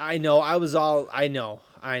 I know. I know.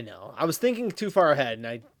 I was thinking too far ahead, and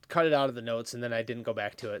I cut it out of the notes, and then I didn't go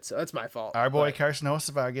back to it. So that's my fault. Our boy Carson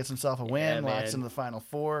Hocevar gets himself a win, locks into the final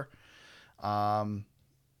four.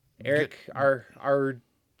 Eric, our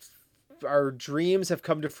dreams have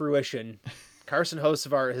come to fruition. Carson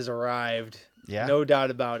Hocevar has arrived. Yeah. No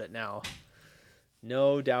doubt about it now.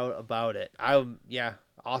 No doubt about it.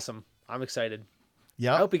 Awesome. I'm excited.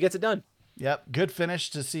 Yep. I hope he gets it done. Yep. Good finish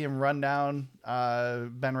to see him run down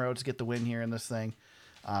Ben Rhodes, get the win here in this thing.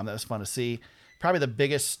 That was fun to see. Probably the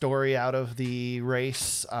biggest story out of the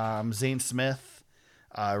race, Zane Smith.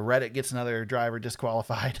 Reddit gets another driver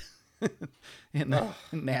disqualified in the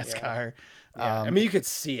NASCAR. Yeah. I mean, you could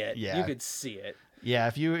see it. Yeah. You could see it. Yeah,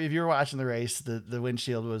 if you were watching the race, the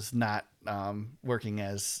windshield was not working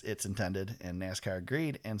as it's intended, and NASCAR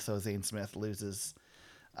agreed, and so Zane Smith loses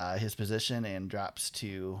his position and drops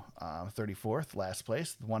to 34th, last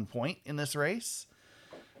place, 1 point in this race,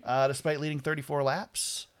 despite leading 34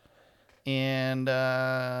 laps. And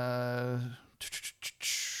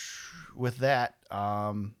with that,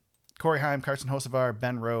 Corey Heim, Carson Hocevar,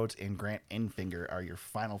 Ben Rhodes, and Grant Enfinger are your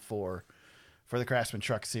final four for the Craftsman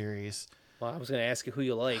Truck Series. Well, I was going to ask you who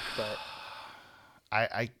you like, but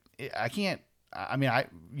I can't. I mean,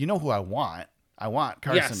 you know who I want. I want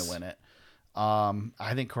Carson to win it.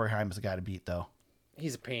 I think Corey Heim is the guy to beat, though.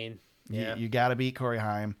 He's a pain. Yeah, you got to beat Corey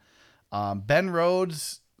Heim. Ben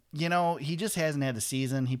Rhodes, he just hasn't had the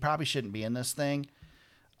season. He probably shouldn't be in this thing.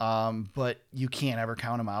 But you can't ever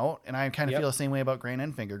count him out. And I kind of feel the same way about Grant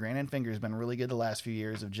Enfinger. Grant Enfinger has been really good the last few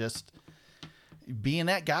years of just being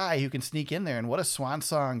that guy who can sneak in there. And what a swan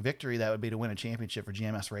song victory that would be to win a championship for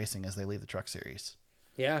GMS Racing as they leave the Truck Series.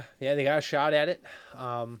 Yeah, they got a shot at it.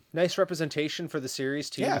 Nice representation for the series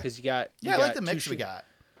too, because you got I like the mix we got.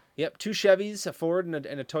 Yep, 2 Chevys, a Ford, and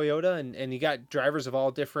a Toyota, and you got drivers of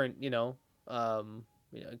all different, kind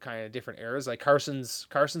of different eras. Like Carson's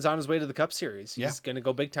on his way to the Cup Series. He's gonna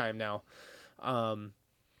go big time now.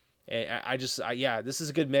 This is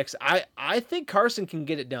a good mix. I think Carson can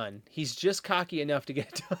get it done. He's just cocky enough to get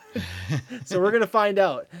it done. So we're gonna find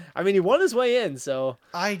out. I mean, he won his way in, so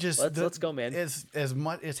let's go, man. As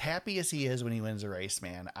happy as he is when he wins a race,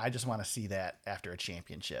 man, I just want to see that after a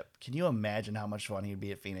championship. Can you imagine how much fun he'd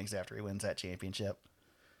be at Phoenix after he wins that championship?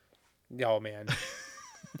 Oh man.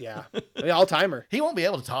 Yeah, I mean, all timer. He won't be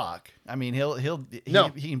able to talk. I mean, he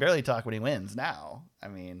can barely talk when he wins now. I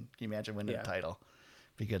mean, can you imagine winning the title?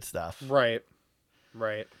 Be good stuff. Right.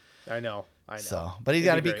 I know. So, but he's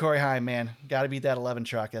got to beat Corey Heim, man. Got to beat that 11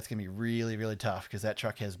 truck. That's gonna be really, really tough because that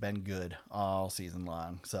truck has been good all season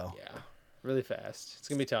long. So yeah, really fast. It's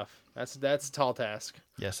gonna be tough. That's a tall task.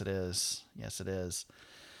 Yes, it is.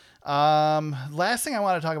 Last thing I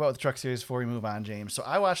want to talk about with the Truck Series before we move on, James. So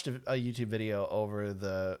I watched a YouTube video over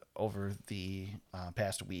the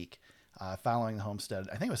past week. following the Homestead.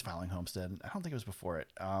 I think it was following Homestead. I don't think it was before it.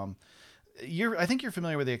 I think you're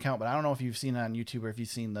familiar with the account, but I don't know if you've seen it on YouTube or if you've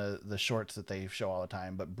seen the shorts that they show all the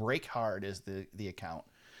time. But Break Hard is the account,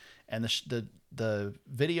 and the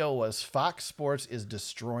video was Fox Sports is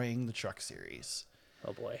destroying the Truck Series.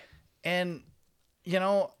 Oh boy! And you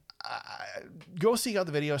know, go seek out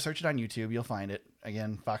the video, search it on YouTube, you'll find it.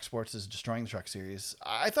 Again, Fox Sports is destroying the Truck Series.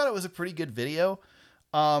 I thought it was a pretty good video,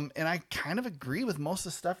 and I kind of agree with most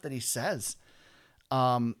of the stuff that he says.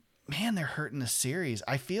 Man, they're hurting the series.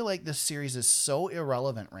 I feel like this series is so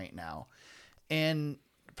irrelevant right now. And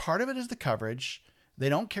part of it is the coverage. They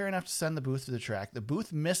don't care enough to send the booth to the track. The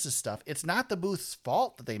booth misses stuff. It's not the booth's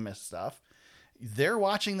fault that they miss stuff. They're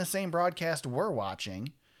watching the same broadcast we're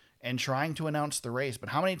watching and trying to announce the race. But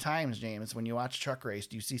how many times, James, when you watch a truck race,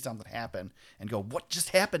 do you see something happen and go, what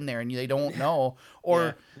just happened there? And they don't know.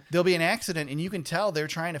 Or there'll be an accident and you can tell they're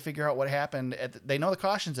trying to figure out what happened. They know the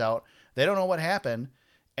caution's out. They don't know what happened.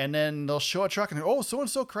 And then they'll show a truck and they're, oh,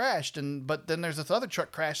 so-and-so crashed. But then there's this other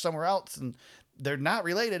truck crashed somewhere else and they're not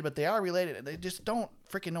related, but they are related. They just don't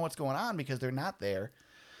freaking know what's going on because they're not there.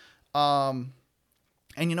 And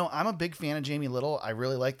you know, I'm a big fan of Jamie Little. I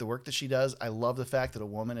really like the work that she does. I love the fact that a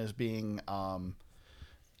woman is being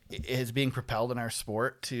propelled in our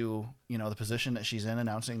sport to, you know, the position that she's in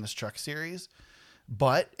announcing this truck series.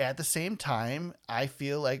 But at the same time, I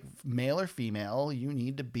feel like male or female, you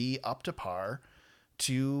need to be up to par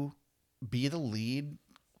to be the lead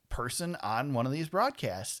person on one of these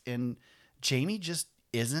broadcasts. And Jamie just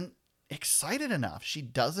isn't excited enough. She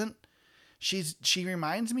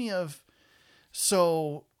reminds me of,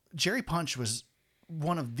 so Jerry Punch was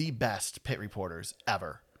one of the best pit reporters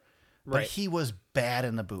ever, but he was bad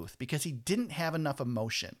in the booth because he didn't have enough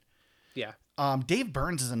emotion. Yeah. Dave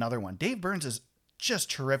Burns is another one. Dave Burns is just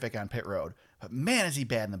terrific on pit road, but man, is he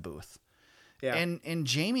bad in the booth. Yeah. And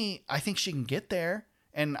Jamie, I think she can get there.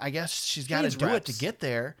 And I guess she's got to do it to get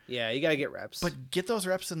there. Yeah, you got to get reps. But get those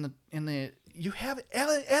reps in the. You have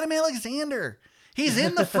Adam Alexander. He's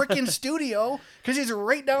in the freaking studio because he's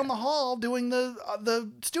right down the hall doing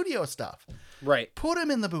the studio stuff. Right. Put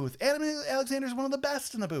him in the booth. Adam Alexander's one of the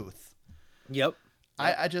best in the booth. Yep.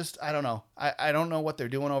 I don't know. I don't know what they're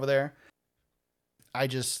doing over there.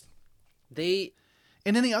 And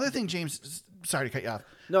then the other thing, James. Sorry to cut you off.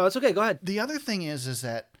 No, it's okay. Go ahead. The other thing is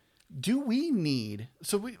that. Do we need...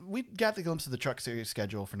 So we got the glimpse of the truck series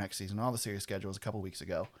schedule for next season, all the series schedules a couple weeks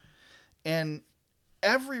ago. And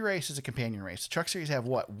every race is a companion race. The truck series have,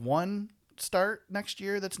 one start next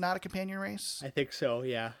year that's not a companion race? I think so,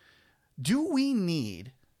 yeah. Do we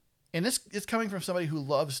need... And this is coming from somebody who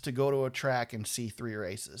loves to go to a track and see 3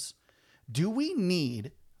 races. Do we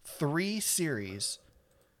need 3 series,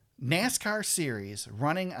 NASCAR series,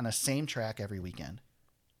 running on the same track every weekend?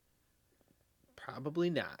 Probably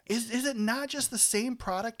not. Is it not just the same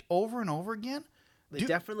product over and over again? They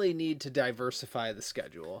definitely need to diversify the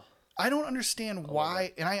schedule. I don't understand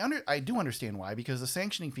why, and I do understand why, because the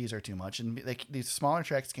sanctioning fees are too much, and these smaller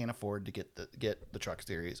tracks can't afford to get the Truck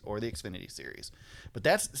Series or the Xfinity Series. But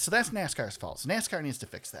that's NASCAR's fault. So NASCAR needs to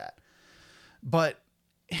fix that. But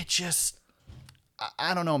it just,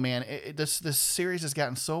 I don't know, man. This series has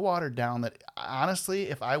gotten so watered down that honestly,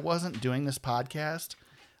 if I wasn't doing this podcast,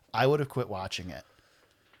 I would have quit watching it.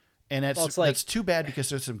 And it's too bad because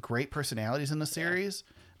there's some great personalities in the series,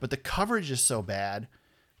 but the coverage is so bad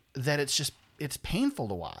that it's painful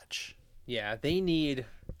to watch. Yeah, they need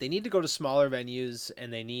to go to smaller venues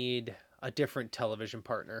and they need a different television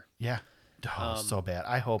partner. Yeah. Oh, so bad.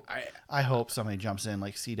 I hope somebody jumps in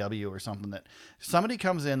like CW or something, that somebody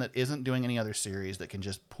comes in that isn't doing any other series that can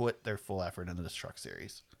just put their full effort into this truck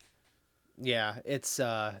series. Yeah, it's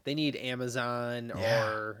they need Amazon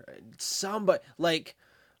or somebody like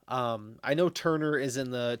I know Turner is in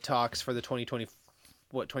the talks for the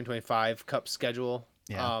 2025 Cup schedule.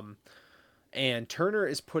 Yeah. And Turner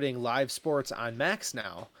is putting live sports on Max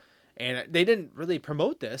now. And they didn't really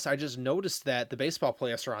promote this. I just noticed that the baseball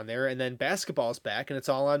playoffs are on there and then basketball's back and it's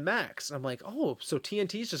all on Max. And I'm like, "Oh, so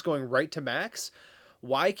TNT's just going right to Max?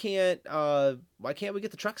 Why can't we get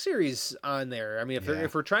the Truck Series on there? I mean,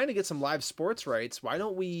 if we're trying to get some live sports rights, why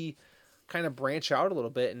don't we kind of branch out a little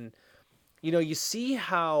bit?" And you see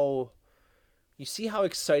how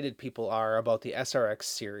excited people are about the SRX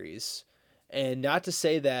series, and not to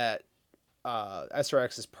say that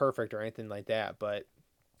SRX is perfect or anything like that, but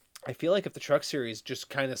I feel like if the Truck Series just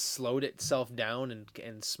kind of slowed itself down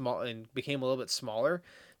and small and became a little bit smaller,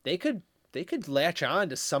 they could latch on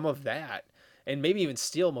to some of that. And maybe even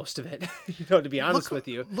steal most of it, to be honest with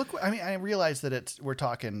you. I realize that we're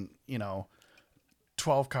talking,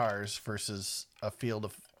 12 cars versus a field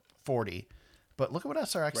of 40, But look at what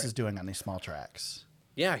SRX is doing on these small tracks.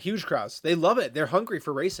 Yeah, huge crowds. They love it. They're hungry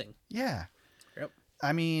for racing. Yeah. Yep.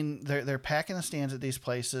 I mean, they're packing the stands at these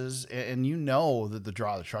places, and you know that the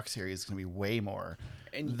draw of the Truck Series is going to be way more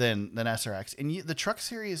than SRX. And the Truck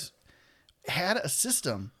Series had a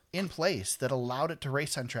system in place that allowed it to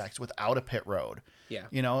race on tracks without a pit road. Yeah.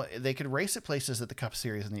 You know, they could race at places that the Cup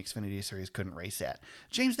Series and the Xfinity Series couldn't race at.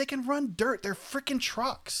 James, they can run dirt. They're freaking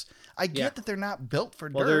trucks. I get that they're not built for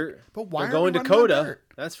dirt, but why are going they to running on Coda? dirt?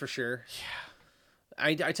 That's for sure.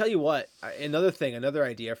 Yeah. I tell you what, another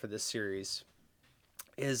idea for this series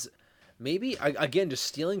is maybe, again, just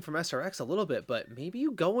stealing from SRX a little bit, but maybe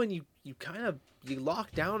you go and you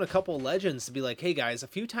lock down a couple legends to be like, hey guys, a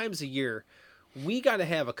few times a year, we got to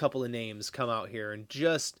have a couple of names come out here and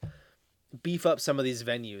just beef up some of these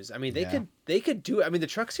venues. I mean, they could do it. I mean, the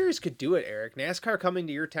Truck Series could do it, Eric. NASCAR coming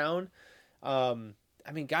to your town. I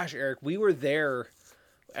mean, gosh, Eric, we were there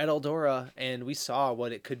at Eldora and we saw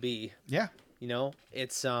what it could be. Yeah. You know,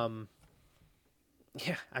 it's yeah,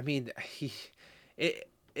 I mean,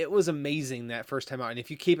 it was amazing that first time out. And if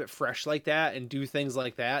you keep it fresh like that and do things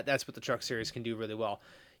like that, that's what the Truck Series can do really well.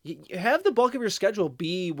 You have the bulk of your schedule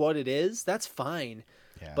be what it is. That's fine.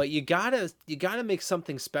 Yeah. But you gotta make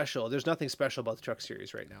something special. There's nothing special about the Truck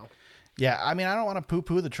Series right now. Yeah, I mean, I don't want to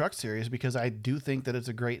poo-poo the Truck Series because I do think that it's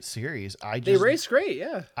a great series. They race great,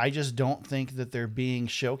 yeah. I just don't think that they're being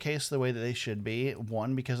showcased the way that they should be.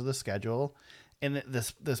 One, because of the schedule, and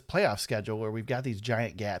this playoff schedule where we've got these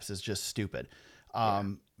giant gaps is just stupid.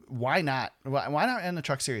 Why not? Why not end the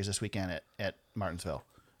Truck Series this weekend at Martinsville?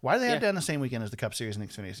 Why do they have to end the same weekend as the Cup Series and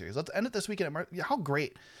Xfinity Series? Let's end it this weekend at How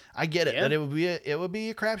great! I get it that it would be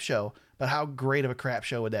a crap show, but how great of a crap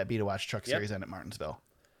show would that be to watch Truck Series end at Martinsville?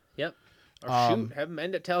 Yep. Or have them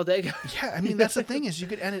end at Talladega. Yeah, I mean that's the thing is you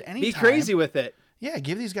could end it any time. Be crazy with it. Yeah,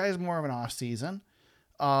 give these guys more of an off season.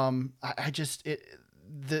 They're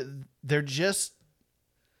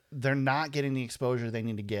not getting the exposure they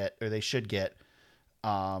need to get or they should get.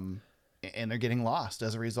 And they're getting lost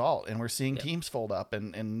as a result. And we're seeing teams fold up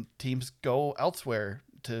and teams go elsewhere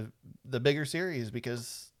to the bigger series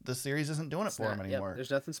because the series isn't doing it for them anymore. Yep. There's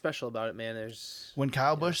nothing special about it, man. When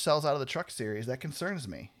Kyle Busch sells out of the Truck Series, that concerns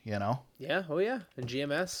me, you know? Yeah. Oh yeah. And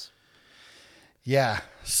GMS. Yeah.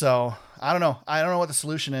 So I don't know. I don't know what the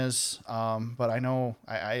solution is. But I know,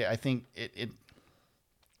 I think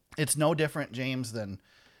it's no different, James, than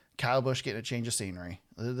Kyle Busch getting a change of scenery.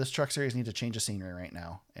 This Truck Series needs a change of scenery right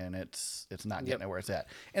now, and it's not getting it where it's at.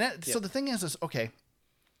 And so the thing is okay,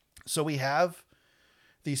 so we have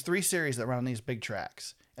these 3 series that run on these big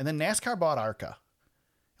tracks, and then NASCAR bought ARCA.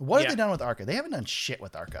 What have they done with ARCA? They haven't done shit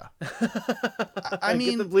with ARCA. I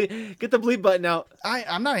mean, get the bleep button out.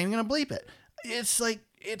 I'm not even going to bleep it. It's like,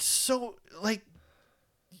 it's so like,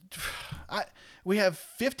 we have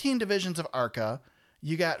 15 divisions of ARCA.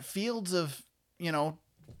 You got fields of,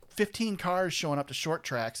 15 cars showing up to short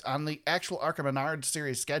tracks on the actual ARCA Menard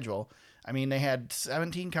Series schedule. I mean, they had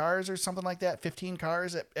 17 cars or something like that, 15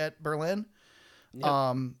 cars at Berlin. Yep.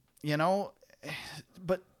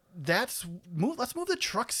 But let's move the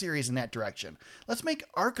Truck Series in that direction. Let's make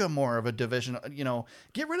ARCA more of a division,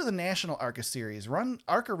 get rid of the national ARCA series, run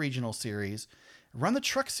ARCA regional series, run the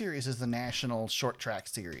Truck Series as the national short track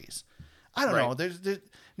series. I don't know.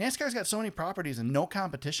 NASCAR's got so many properties and no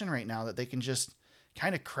competition right now that they can just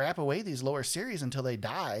kind of crap away these lower series until they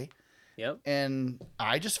die. Yep. And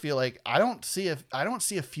I just feel like I don't see a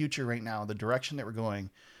future right now, the direction that we're going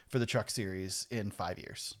for the Truck Series in 5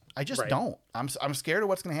 years. I just don't. I'm scared of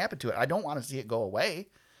what's going to happen to it. I don't want to see it go away.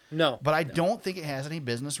 No. But I don't think it has any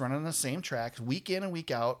business running on the same tracks week in and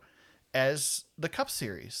week out as the Cup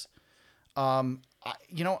Series. I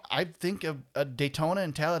think a Daytona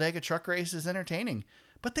and Talladega truck race is entertaining,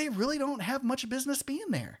 but they really don't have much business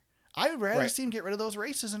being there. I would rather see them get rid of those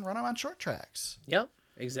races and run them on short tracks. Yep,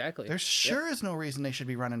 exactly. There sure is no reason they should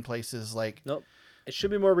be running places like... Nope. It should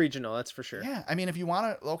be more regional, that's for sure. Yeah, I mean, if you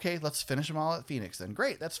want to, okay, let's finish them all at Phoenix then.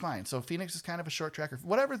 Great, that's fine. So Phoenix is kind of a short track, or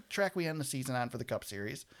whatever track we end the season on for the Cup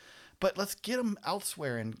Series. But let's get them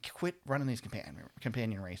elsewhere and quit running these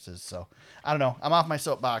companion races. So I don't know. I'm off my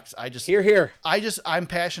soapbox. Here. I'm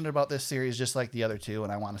passionate about this series just like the other two,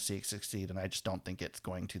 and I want to see it succeed. And I just don't think it's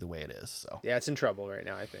going to the way it is. So yeah, it's in trouble right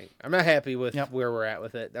now. I think I'm not happy with where we're at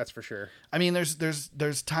with it. That's for sure. I mean,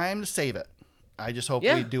 there's time to save it. I just hope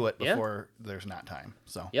we do it before there's not time.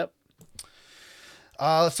 So yep.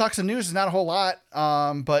 Let's talk some news. There's not a whole lot,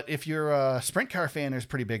 but if you're a sprint car fan, there's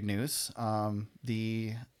pretty big news.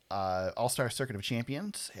 The All-Star Circuit of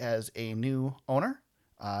Champions has a new owner.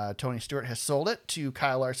 Tony Stewart has sold it to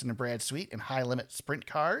Kyle Larson and Brad Sweet in high limit sprint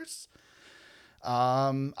cars.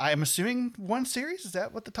 I'm assuming one series. Is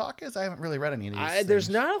that what the talk is? I haven't really read any of these. There's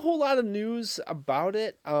not a whole lot of news about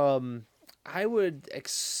it. I would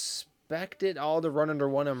expect it all to run under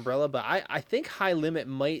one umbrella, but I think High Limit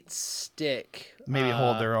might stick. Maybe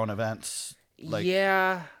hold their own events.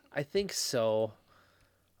 Yeah, I think so.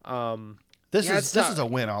 This is a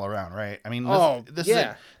win all around, right? I mean, this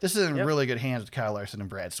is in really good hands with Kyle Larson and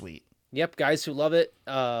Brad Sweet. Yep, guys who love it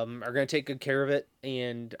are going to take good care of it,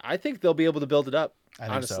 and I think they'll be able to build it up.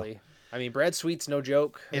 Honestly, so. I mean, Brad Sweet's no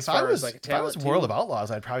joke. If I was World of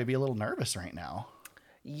Outlaws, I'd probably be a little nervous right now.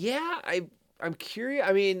 Yeah, I'm curious.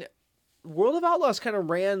 I mean, World of Outlaws kind of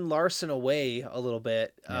ran Larson away a little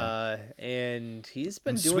bit, and he's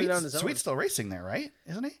been doing it on his own. Sweet's still racing there, right?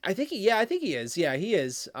 Isn't he? I think he is. Yeah, he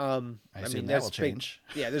is. I mean, that will change.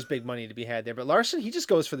 There's big money to be had there. But Larson, he just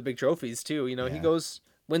goes for the big trophies too. You know, he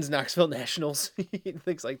wins Knoxville Nationals,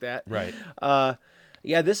 things like that. Right.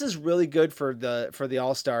 This is really good for the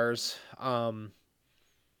All-Stars.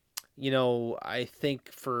 You know, I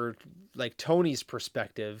think for like Tony's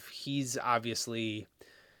perspective, he's obviously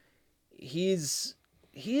he's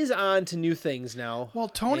on to new things now. Well,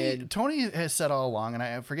 Tony has said all along, and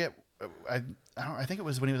I forget, I think it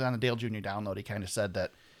was when he was on the Dale Jr. Download, he kind of said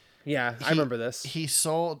that. Yeah, I remember this. He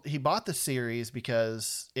bought the series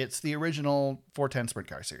because it's the original 410 Sprint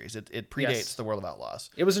Car series. It predates the World of Outlaws.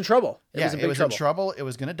 It was in trouble. It was in trouble. It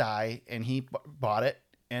was going to die, and he bought it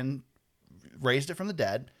and raised it from the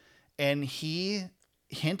dead. And he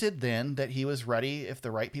hinted then that he was ready if the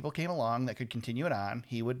right people came along that could continue it on.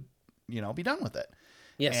 He would, be done with it.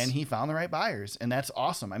 Yes. And he found the right buyers, and that's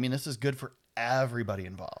awesome. I mean, this is good for everybody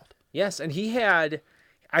involved. Yes, and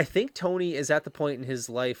I think Tony is at the point in his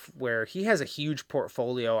life where he has a huge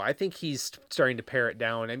portfolio. I think he's starting to pare it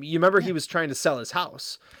down. I mean, you remember he was trying to sell his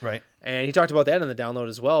house. Right. And he talked about that in the download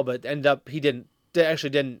as well, but he didn't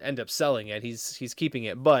end up selling it. He's keeping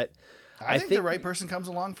it, but I think the right person comes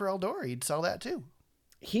along for Eldora, he'd sell that too.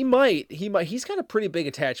 He might. He's got a pretty big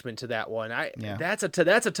attachment to that one. That's a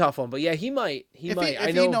tough one, but yeah, he might. He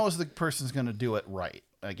knows the person's going to do it right.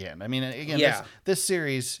 Again, this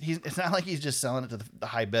series, it's not like he's just selling it to the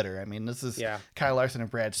high bidder. I mean, this is Kyle Larson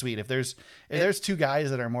and Brad Sweet. If there's two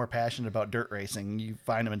guys that are more passionate about dirt racing, you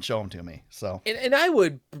find them and show them to me. So, and I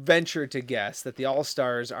would venture to guess that the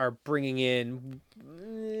All-Stars are bringing in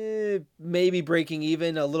maybe breaking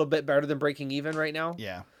even a little bit better than breaking even right now.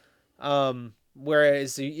 Yeah.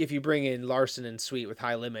 Whereas if you bring in Larson and Sweet with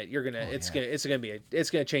High Limit, it's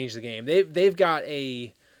gonna change the game. They've got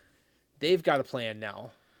a plan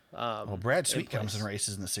now. Brad Sweet comes and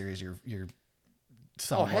races in the series. You're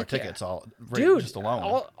selling more tickets just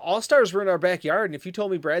alone. All-Stars were in our backyard, and if you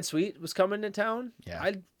told me Brad Sweet was coming to town,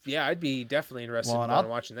 I'd be definitely interested in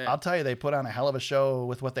watching that. I'll tell you, they put on a hell of a show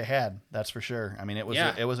with what they had. That's for sure. I mean, it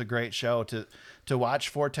was a great show to watch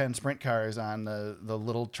 410 sprint cars on the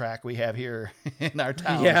little track we have here in our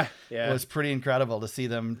town. Yeah. It was pretty incredible to see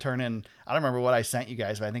them turn in. I don't remember what I sent you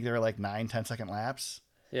guys, but I think they were like 9-10 second laps.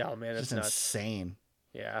 Yeah, oh man, that's insane.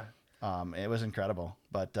 Yeah. It was incredip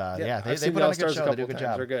but they put on a good show. They do a good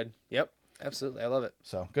job. They're good. Yep, absolutely. I love it.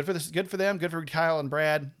 So good for this. Good for them. Good for Kyle and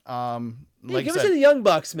Brad. Give it to the young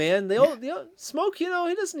bucks, man. The Smoke. He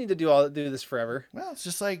doesn't need to do this forever. Well, it's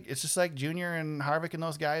just like Junior and Harvick and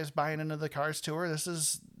those guys buying into the Cars Tour.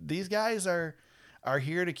 These guys are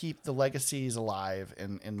here to keep the legacies alive,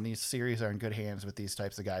 and these series are in good hands with these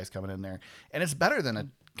types of guys coming in there. And it's better than a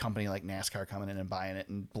company like NASCAR coming in and buying it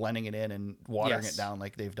and blending it in and watering it down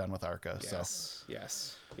like they've done with ARCA. Yes.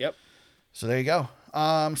 Yep. So there you go.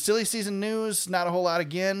 Silly season news, not a whole lot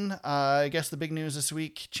again. I guess the big news this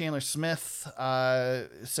week, Chandler Smith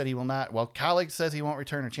said he will not. Well, colleague says he won't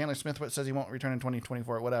return, or Chandler Smith says he won't return in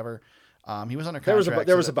 2024 or whatever. He was under contract.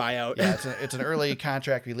 There was a buyout. Yeah, it's an early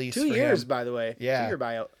contract release. 2 years, by the way. Yeah. 2-year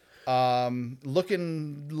buyout.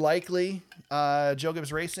 Looking likely, Joe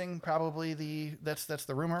Gibbs Racing, probably that's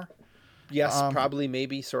the rumor. Yes, probably,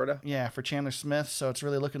 maybe, sort of. Yeah, for Chandler Smith. So it's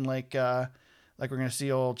really looking like we're going to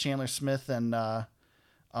see old Chandler Smith and why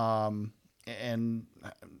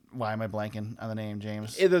am I blanking on the name,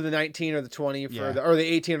 James? Either the 19 or the 20 or the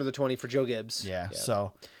 18 or the 20 for Joe Gibbs. Yeah.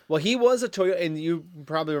 So, well, he was a Toyota, and you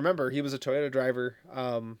probably remember he was a Toyota driver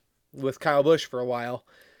with Kyle Busch for a while.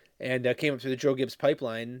 And came up through the Joe Gibbs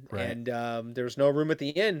pipeline, and there was no room at the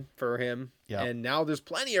inn for him. Yep. And now there's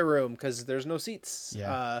plenty of room because there's no seats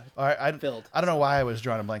filled. I don't know why I was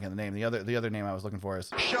drawing a blank on the name. The other name I was looking for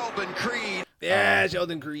is Sheldon Creed. Yeah,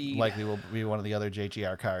 Sheldon Creed. Likely will be one of the other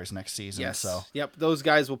JGR cars next season. Yes. So yep, those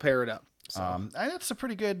guys will pair it up. So. And that's a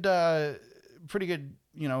pretty good grab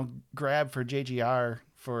for JGR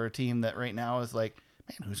for a team that right now is like,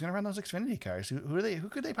 man, who's going to run those Xfinity cars? Who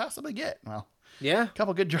could they possibly get? Well, yeah, a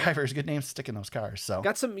couple good drivers, good names to stick in those cars. So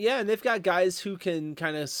got some, and they've got guys who can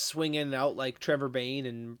kind of swing in and out like Trevor Bayne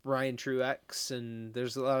and Ryan Truex, and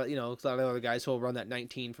there's a lot of other guys who will run that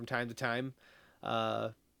 19 from time to time.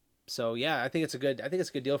 So yeah, I think it's a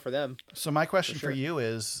good deal for them. So my question for you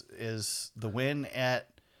is the win at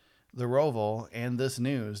the Roval and this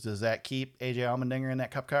news, does that keep AJ Allmendinger in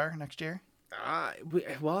that Cup car next year?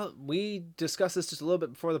 We discussed this just a little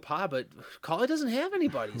bit before the pod, but Kaulig doesn't have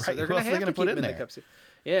anybody, so they're going to have to put keep him in there? the Cup Series.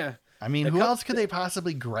 Yeah. I mean, who else could they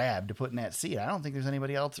possibly grab to put in that seat? I don't think there's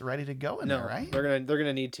anybody else ready to go in there, right? They're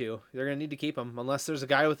gonna need to. They're gonna need to keep him unless there's a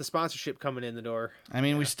guy with a sponsorship coming in the door. I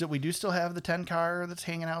mean, we do still have the 10 car that's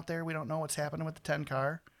hanging out there. We don't know what's happening with the 10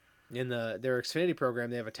 car. In their Xfinity program,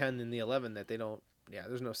 they have a 10 and the 11 that they don't. Yeah,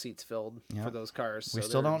 there's no seats filled for those cars. We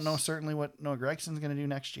still don't know certainly what Noah Gregson's going to do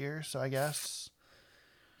next year. So I guess.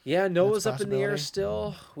 Yeah, Noah's up in the air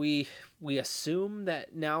still. We assume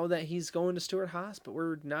that now that he's going to Stewart-Haas, but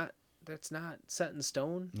we're not. That's not set in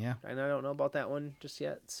stone. Yeah, and I don't know about that one just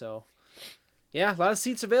yet. So, yeah, a lot of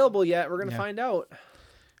seats available yet. We're gonna find out.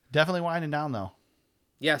 Definitely winding down though.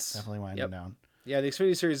 Yes, definitely winding down. Yeah, the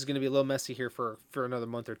Xfinity Series is going to be a little messy here for another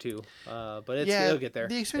month or two, but it'll get there.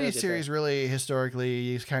 The Xfinity Series really, historically,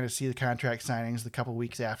 you kind of see the contract signings the couple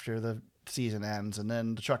weeks after the season ends, and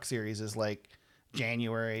then the Truck Series is like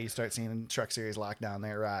January. You start seeing the Truck Series lock down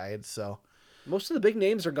their rides. So most of the big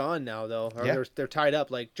names are gone now, though. Or they're tied up.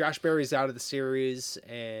 Like Josh Berry's out of the series,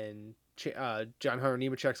 and John Hunter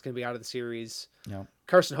Nemechek's going to be out of the series. Yeah.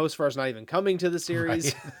 Carson Hocefar's not even coming to the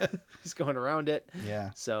series. Right. He's going around it. Yeah.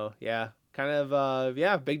 So yeah. Kind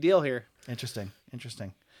of, big deal here. Interesting.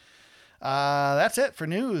 That's it for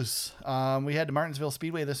news. We had the Martinsville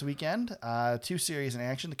Speedway this weekend. 2 series in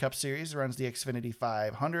action. The Cup Series runs the Xfinity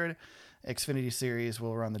 500. Xfinity Series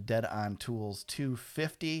will run the Dead on Tools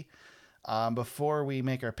 250. Before we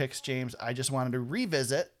make our picks, James, I just wanted to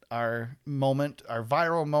revisit our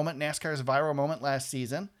viral moment, NASCAR's viral moment last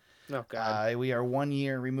season. Oh, God. We are 1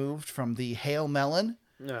 year removed from the Hail Melon.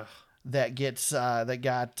 Ugh. That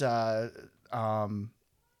got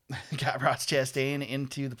Ross Chastain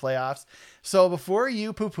into the playoffs. So before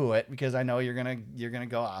you poo-poo it, because I know you're gonna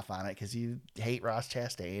go off on it because you hate Ross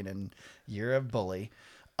Chastain and you're a bully.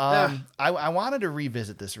 I wanted to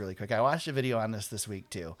revisit this really quick. I watched a video on this week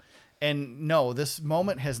too, and no, this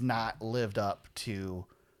moment has not lived up to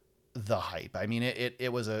the hype. I mean,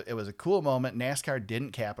 it was a cool moment. NASCAR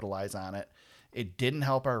didn't capitalize on it. It didn't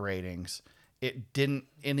help our ratings. It didn't,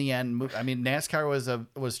 in the end, move. I mean, NASCAR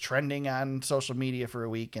was trending on social media for a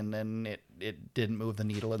week, and then it didn't move the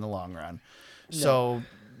needle in the long run. No. So,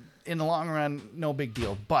 in the long run, no big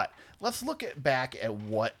deal. But let's look back at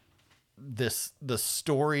what the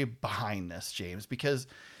story behind this, James, because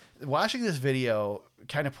watching this video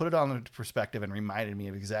kind of put it on into perspective and reminded me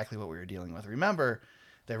of exactly what we were dealing with. Remember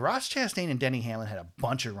that Ross Chastain and Denny Hamlin had a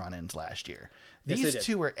bunch of run-ins last year. These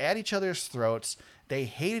two were at each other's throats. They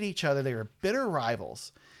hated each other. They were bitter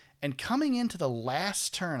rivals. And coming into the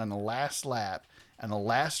last turn on the last lap and the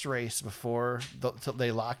last race before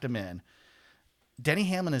they locked him in, Denny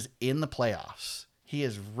Hamlin is in the playoffs. He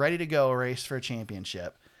is ready to go race for a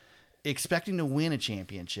championship, expecting to win a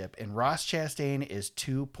championship, and Ross Chastain is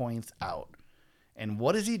 2 points out. And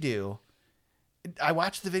what does he do? I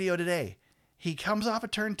watched the video today. He comes off of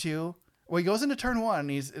turn 2. Well, he goes into turn 1.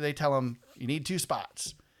 They tell him, you need 2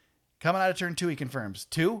 spots. Coming out of turn 2, he confirms,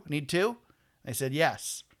 2? Need 2? They said,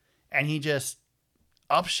 yes. And he just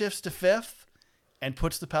upshifts to 5th and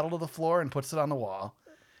puts the pedal to the floor and puts it on the wall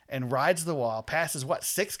and rides the wall, passes,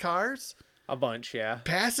 6 cars? A bunch, yeah.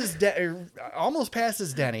 Almost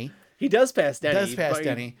passes Denny. He does pass Denny. He passes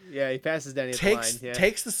Denny at the line. Yeah.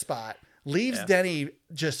 Takes the spot. Leaves Denny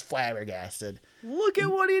just flabbergasted. Look at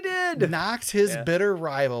what he did. Knocks his bitter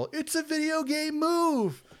rival. It's a video game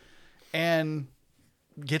move. And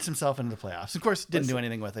gets himself into the playoffs. Of course, didn't do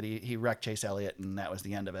anything with it. He wrecked Chase Elliott, and that was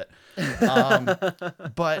the end of it.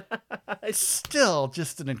 But still,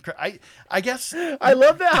 just an incredible. I guess I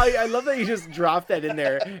love that. I love that you just dropped that in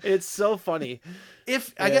there. It's so funny.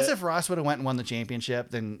 I guess if Ross would have went and won the championship,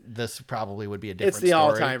 then this probably would be a different story. It's the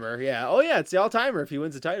all-timer, yeah. Oh, yeah, it's the all-timer if he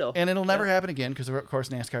wins the title. And it'll never happen again because, of course,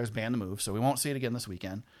 NASCAR has banned the move, so we won't see it again this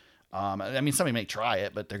weekend. I mean, somebody may try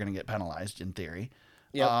it, but they're going to get penalized in theory.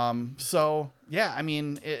 Yep. So, yeah, I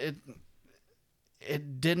mean,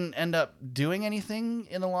 it didn't end up doing anything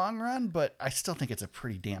in the long run, but I still think it's a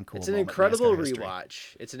pretty damn cool. It's an incredible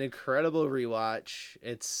rewatch.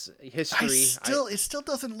 It's history. It still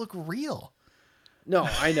doesn't look real. No,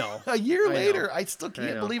 I know. A year later, I still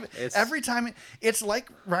can't believe it. Every time it's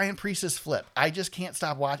like Ryan Preece's flip. I just can't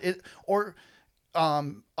stop watching it. Or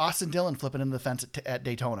Austin Dillon flipping into the fence at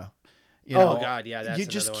Daytona. God, yeah, that's you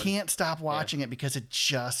just another one. can't stop watching it because it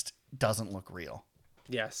just doesn't look real.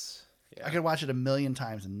 Yes. Yeah. I could watch it a million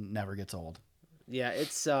times and it never gets old. Yeah,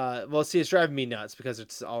 it's it's driving me nuts because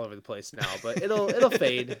it's all over the place now, but it'll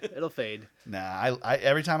fade. It'll fade. Nah, I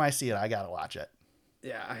every time I see it, I gotta watch it.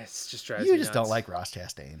 Yeah, it's just drives You me just nuts. don't like Ross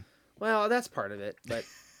Chastain. Well, that's part of it, but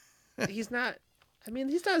he's not. I mean,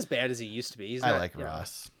 he's not as bad as he used to be. I like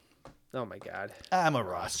Ross. Oh my God. I'm a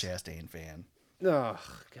Ross Chastain fan. Oh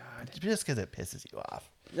God. Just because it pisses you off.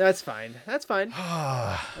 That's fine. That's fine.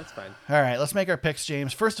 That's fine. All right, let's make our picks,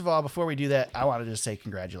 James. First of all, before we do that, I want to just say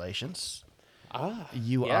congratulations.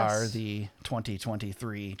 You are the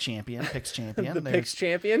 2023 champion, picks champion. The picks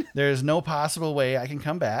champion. There's no possible way I can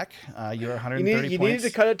come back. You're 130 points. You needed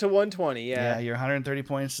to cut it to 120. Yeah. Yeah, you're 130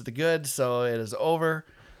 points to the good, so it is over.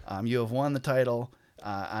 You have won the title.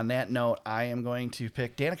 On that note, I am going to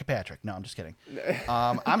pick Danica Patrick. No, I'm just kidding.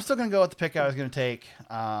 I'm still going to go with the pick I was going to take.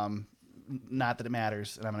 Not that it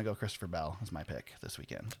matters, and I'm going to go Christopher Bell as my pick this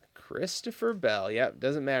weekend. Christopher Bell. Yep,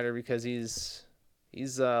 doesn't matter because he's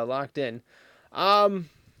locked in. I'll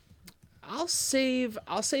save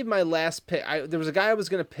my last pick. There was a guy I was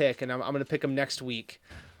going to pick, and I'm going to pick him next week,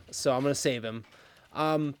 so I'm going to save him.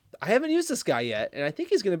 I haven't used this guy yet, and I think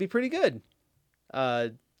he's going to be pretty good.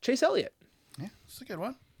 Chase Elliott. Yeah, it's a good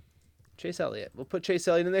one. Chase Elliott. We'll put Chase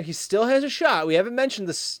Elliott in there. He still has a shot. We haven't mentioned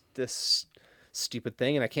this stupid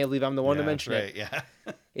thing, and I can't believe I'm the one to mention it. Yeah.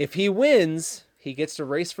 If he wins, he gets to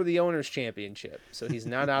race for the Owners' Championship, so he's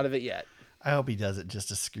not out of it yet. I hope he does it just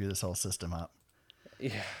to screw this whole system up.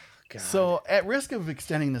 Yeah. God. So, at risk of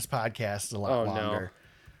extending this podcast a lot longer,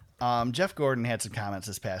 Jeff Gordon had some comments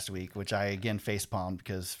this past week, which I again facepalmed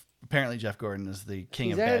because apparently Jeff Gordon is the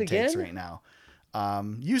king of bad takes right now.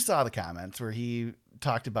 You saw the comments where he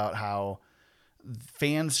talked about how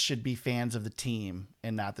fans should be fans of the team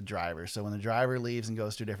and not the driver. So when the driver leaves and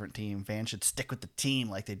goes to a different team, fans should stick with the team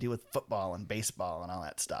like they do with football and baseball and all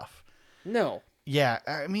that stuff. No. Yeah.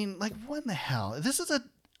 I mean, like, what in the hell?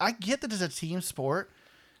 I get that it's a team sport,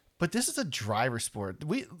 but this is a driver sport.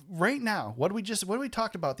 Right now, what do we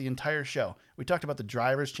talked about the entire show? We talked about the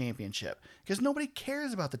drivers' championship because nobody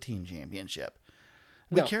cares about the team championship.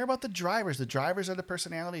 We care about the drivers. The drivers are the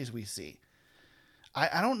personalities we see.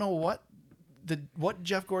 I don't know what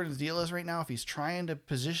Jeff Gordon's deal is right now. If he's trying to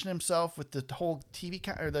position himself with the whole TV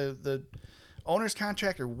or the owner's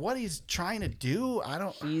contract, or what he's trying to do. I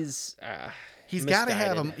don't. He's got to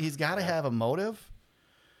have have a motive.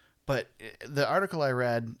 But the article I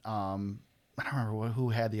read, I don't remember who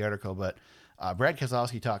had the article, but Brad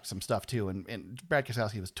Keselowski talked some stuff too, and Brad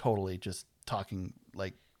Keselowski was totally just talking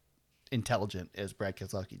like intelligent as Brad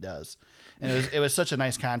Keselowski does, and it was such a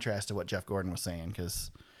nice contrast to what Jeff Gordon was saying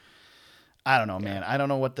because I don't know, man. I don't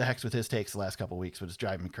know what the heck's with his takes the last couple of weeks, but it's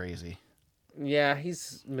driving me crazy. Yeah,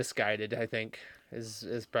 he's misguided, I think,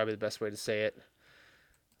 is probably the best way to say it.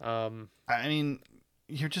 I mean,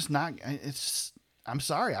 you're just not. It's just, I'm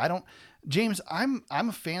sorry. James. I'm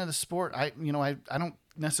a fan of the sport. I don't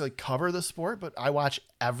necessarily cover the sport, but I watch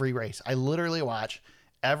every race. I literally watch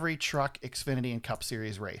every Truck, Xfinity, and Cup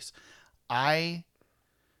Series race. I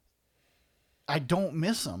don't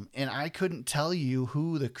miss them, and I couldn't tell you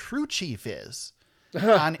who the crew chief is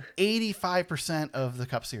on 85% of the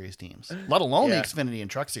Cup Series teams, let alone the Xfinity and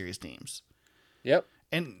Truck Series teams. Yep.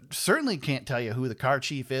 And certainly can't tell you who the car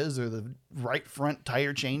chief is or the right front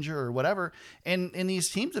tire changer or whatever. And these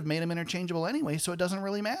teams have made them interchangeable anyway, so it doesn't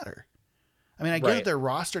really matter. I mean, I get that they're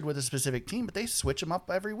rostered with a specific team, but they switch them up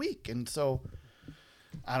every week. And so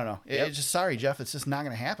I don't know. It's just, sorry, Jeff, it's just not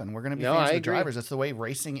going to happen. We're going to be fans of the drivers. That's the way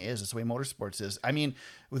racing is. That's the way motorsports is. I mean,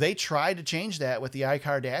 they tried to change that with the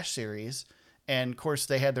iCar Dash series. And of course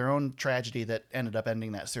they had their own tragedy that ended up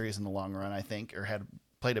ending that series in the long run, I think, or had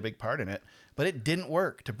played a big part in it, but it didn't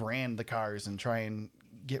work to brand the cars and try and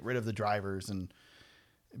get rid of the drivers. And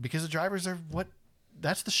because the drivers are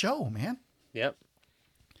that's the show, man. Yep.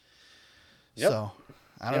 So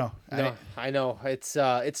I don't know. No, I know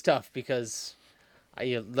it's tough because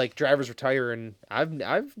like drivers retire, and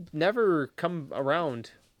I've never come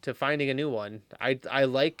around to finding a new one. I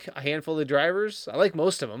like a handful of drivers. I like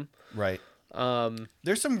most of them. Right.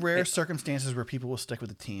 There's some rare circumstances where people will stick with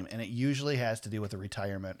the team, and it usually has to do with a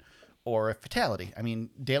retirement or a fatality. I mean,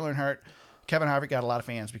 Dale Earnhardt, Kevin Harvick got a lot of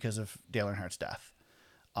fans because of Dale Earnhardt's death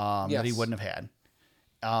that he wouldn't have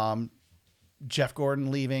had. Jeff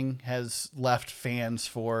Gordon leaving has left fans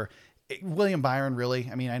for William Byron. Really,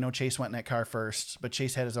 I mean, I know Chase went in that car first, but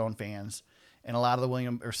Chase had his own fans, and not a lot of the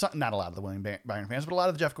William Byron fans, but a lot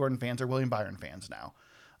of the Jeff Gordon fans are William Byron fans now.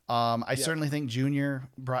 I certainly think Junior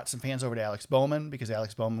brought some fans over to Alex Bowman because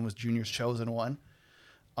Alex Bowman was Junior's chosen one.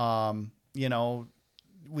 You know,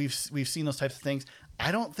 we've seen those types of things.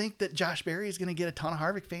 I don't think that Josh Berry is going to get a ton of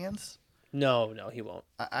Harvick fans. No, he won't.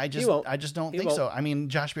 I just don't think so. I mean,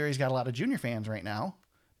 Josh Berry's got a lot of Junior fans right now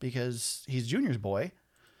because he's Junior's boy.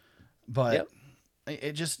 But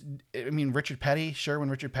I mean, Richard Petty, sure, when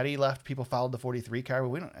Richard Petty left, people followed the 43 car,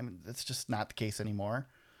 but that's just not the case anymore.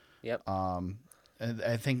 Yep.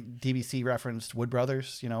 I think DBC referenced Wood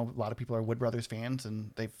Brothers. You know, a lot of people are Wood Brothers fans,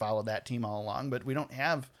 and they followed that team all along. But we don't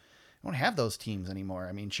have those teams anymore.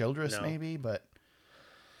 I mean, Childress maybe, but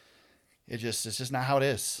it's just not how it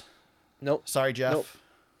is. Nope. Sorry, Jeff. Nope.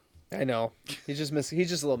 I know. He's just a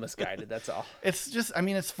little misguided. That's all. It's just, I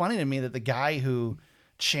mean, it's funny to me that the guy who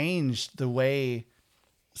changed the way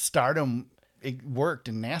stardom worked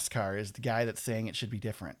in NASCAR is the guy that's saying it should be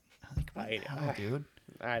different. Like, dude.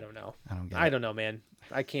 I don't know. I don't know, man.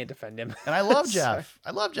 I can't defend him. And I love Jeff.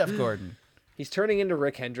 I love Jeff Gordon. He's turning into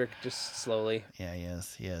Rick Hendrick just slowly. Yeah, he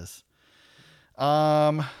is.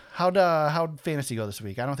 How'd fantasy go this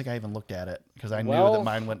week? I don't think I even looked at it because I knew that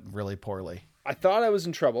mine went really poorly. I thought I was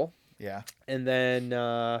in trouble. Yeah. And then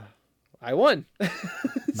I won.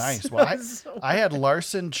 Nice. Well, I had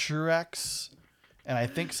Larson, Truex, and I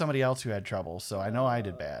think somebody else who had trouble. So I know I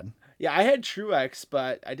did bad. Yeah, I had Truex,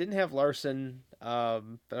 but I didn't have Larson. I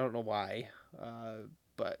don't know why.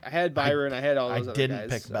 But I had Byron. I had all those other guys. I didn't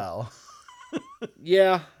pick Bell.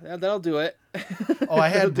 Yeah, that'll do it. Oh, I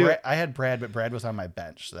had Brad, but Brad was on my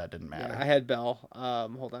bench, so that didn't matter. Yeah, I had Bell.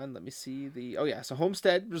 Hold on, let me see so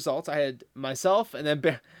Homestead results. I had myself, and then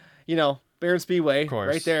Barron Speedway,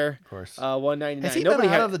 right there. Of course. 199. Has he been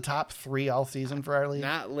out of the top 3 all season for our league?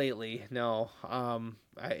 Not lately, no.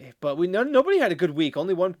 Nobody had a good week.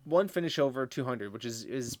 Only one finish over 200, which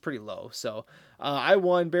is pretty low. So I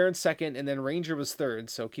won. Barron second, and then Ranger was third.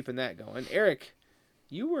 So keeping that going. Eric,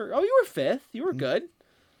 you were fifth. You were good.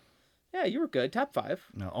 Yeah, you were good. Top 5.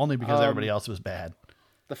 No, only because everybody else was bad.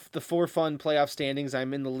 The For Fun playoff standings,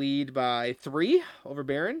 I'm in the lead by 3 over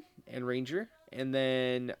Barron and Ranger. And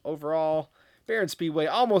then overall, Barron Speedway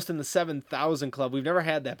almost in the 7,000 club. We've never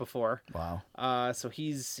had that before. Wow. So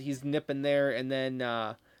he's nipping there, and then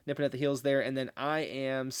nipping at the heels there, and then I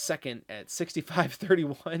am second at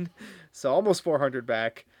 65.31, so almost 400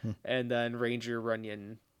 back. And then Ranger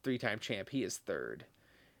Runyon, 3-time champ, he is third.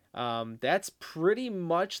 That's pretty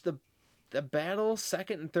much the battle.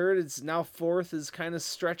 Second and third is now fourth is kind of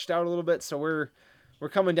stretched out a little bit, so we're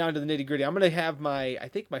coming down to the nitty gritty. I'm gonna have my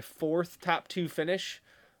 4th top 2 finish,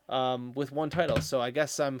 with 1 title. So I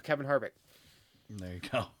guess I'm Kevin Harvick. There you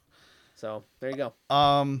go. So there you go.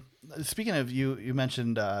 Speaking of you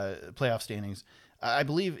mentioned playoff standings. I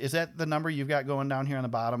believe, is that the number you've got going down here on the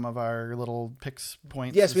bottom of our little picks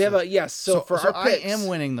points? Yes, we have So for our picks, I am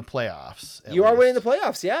winning the playoffs. You are winning the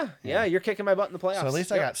playoffs, yeah. You're kicking my butt in the playoffs. So at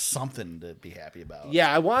least I got something to be happy about.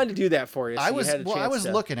 Yeah, I wanted to do that for you. So I was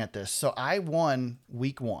looking at this. So I won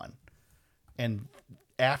week 1, and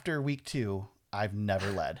after week 2, I've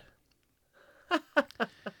never led.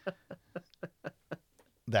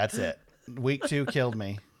 That's it. Week 2 killed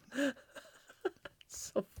me.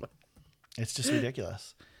 So funny. It's just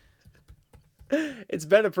ridiculous. It's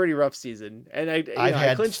been a pretty rough season, and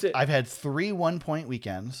I clinched it. I've had 3 1-point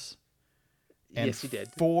weekends. And yes, you did.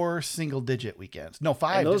 4 single-digit weekends. No,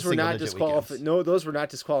 5. And those were not weekends. No, those were not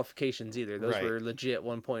disqualifications either. Those were legit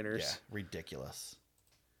 1-pointers. Yeah, ridiculous.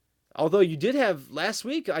 Although you did have last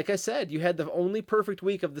week, like I said, you had the only perfect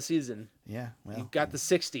week of the season. Yeah, well, you got the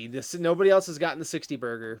 60. Nobody else has gotten the 60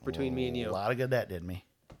 burger between me and you. A lot of good that did me.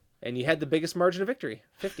 And you had the biggest margin of victory,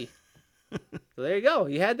 50. So there you go.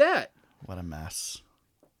 You had that. What a mess.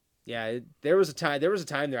 Yeah, there was a time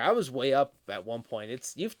there. I was way up at one point.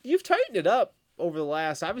 You've tightened it up over the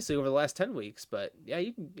last 10 weeks, but yeah,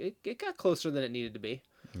 it got closer than it needed to be.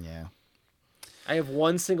 Yeah. I have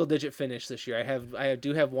 1 single digit finish this year. I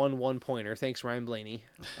do have 1 pointer. Thanks, Ryan Blaney.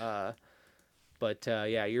 But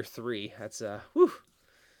yeah, you're 3. That's whew.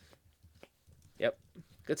 Yep.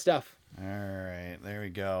 Good stuff. All right, there we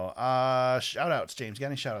go. Shout outs, James. Got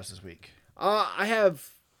any shout outs this week? I have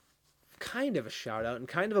kind of a shout out and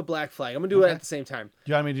kind of a black flag. I'm gonna do it at the same time. Do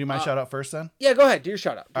you want me to do my shout out first then? Yeah, go ahead. Do your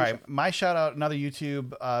shout out. All right, my shout out, another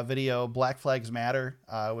YouTube video, Black Flags Matter,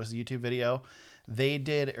 was the YouTube video. They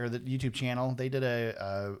did, or the YouTube channel, they did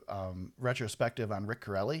a retrospective on Rick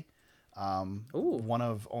Corelli. One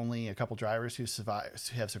of only a couple drivers who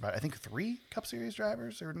have survived. I think 3 Cup Series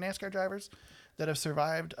drivers or NASCAR drivers that have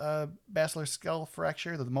survived basilar skull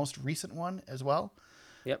fracture. The most recent one as well.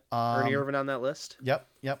 Yep. Ernie Irvan on that list. Yep.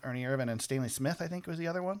 Ernie Irvan and Stanley Smith, I think, was the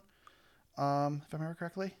other one. If I remember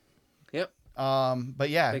correctly. Yep. But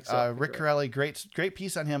yeah, Think so. Rick Corelli, great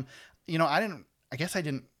piece on him. I guess I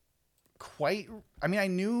didn't quite, I mean, I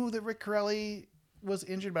knew that Rick Corelli was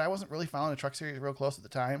injured, but I wasn't really following the Truck Series real close at the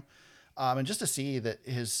time. And just to see that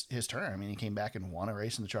his turn, I mean, he came back and won a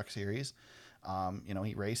race in the Truck Series.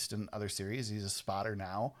 He raced in other series. He's a spotter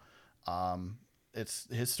now.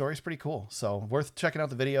 His story's pretty cool. So worth checking out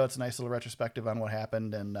the video. It's a nice little retrospective on what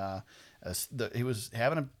happened. And, he was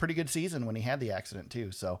having a pretty good season when he had the accident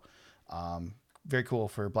too. So, very cool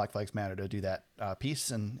for Black Flags Matter to do that,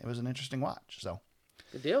 piece. And it was an interesting watch. So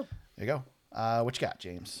Good deal. there you go. What you got,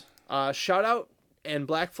 James? Shout out and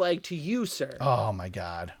black flag to you, sir. Oh my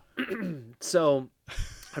God. So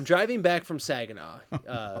I'm driving back from Saginaw,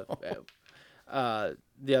 the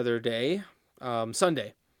other day,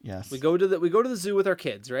 Sunday. Yes. We go to the zoo with our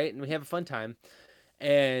kids, right? And we have a fun time.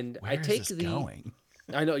 And Where I take is this going?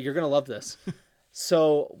 I know you're gonna love this.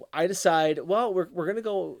 So I decide, well, we're gonna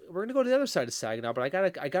go to the other side of Saginaw, but I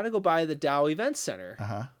gotta go by the Dow Event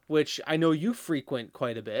Center, which I know you frequent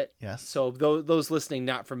quite a bit. Yes. So those listening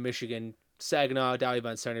not from Michigan, Saginaw Dow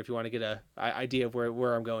Event Center, if you want to get a idea of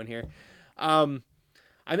where I'm going here,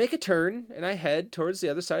 I make a turn and I head towards the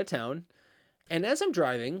other side of town, and as I'm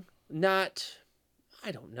driving,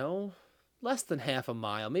 I don't know, less than half a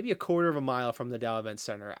mile, maybe a quarter of a mile from the Dow Event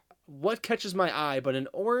Center, what catches my eye but an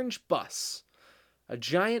orange bus. A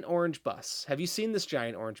giant orange bus. Have you seen this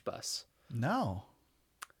giant orange bus? No.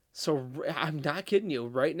 So I'm not kidding you.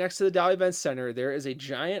 Right next to the Dow Event Center, there is a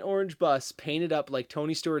giant orange bus painted up like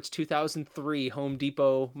Tony Stewart's 2003 Home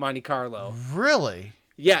Depot Monte Carlo. Really?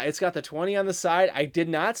 Yeah, it's got the 20 on the side. I did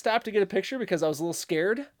not stop to get a picture because I was a little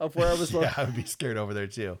scared of where I was looking. Yeah, I would be scared over there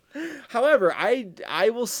too. However, I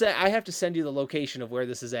will say I have to send you the location of where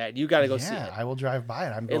this is at. You got to go see it. I will drive by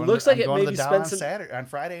it. I'm It going. looks to, like I'm it going to maybe the Dow spent on some- Saturday, on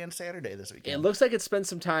Friday and Saturday this weekend. It looks like it spent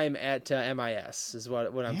some time at MIS, is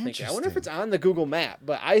what I'm thinking. I wonder if it's on the Google map,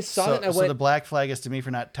 but I saw it and I went. So the black flag is to me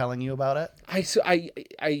for not telling you about it.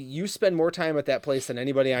 You spend more time at that place than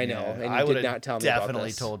anybody I know, and you did not tell me about this.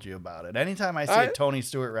 Definitely told you about it. Anytime I see a Tony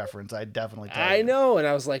Stewart reference, I definitely tell you. I know, and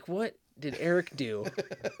I was like, what did Eric do?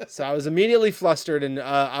 So I was immediately flustered, and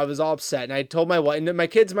I was all upset, and I told my wife, and my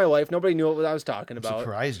kids, my wife, nobody knew what I was talking about.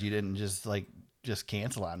 Surprised you didn't just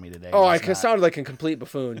cancel on me today. Oh, I sounded like a complete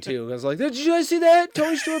buffoon too. I was like, "Did you guys see that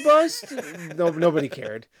Tony Stewart bust?" No, nobody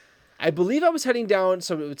cared. I believe I was heading down,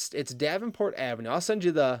 so it's Davenport Avenue. I'll send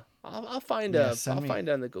you the. I'll find it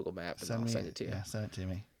on the Google map and I'll send it to you. Yeah, send it to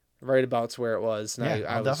me. Right about's where it was. And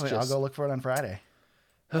I'll go look for it on Friday.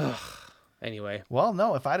 Anyway. Well,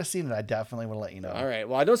 no, if I'd have seen it, I definitely would let you know. All right.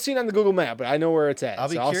 Well, I don't see it on the Google map, but I know where it's at. I'll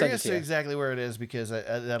be I'll curious send it to exactly where it is because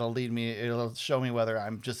that'll lead me. It'll show me whether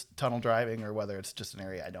I'm just tunnel driving or whether it's just an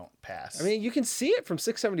area I don't pass. I mean, you can see it from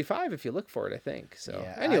 675 if you look for it, I think. So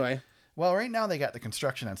anyway. Well, right now they got the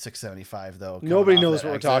construction on 675 though. Nobody knows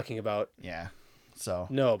what we're talking about. Yeah. So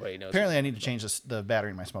nobody knows. Apparently, I need to change the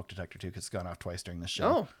battery in my smoke detector too because it's gone off twice during this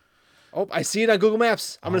show. Oh, I see it on Google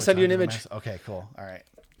Maps. I'm gonna send you an image. Okay, cool. All right,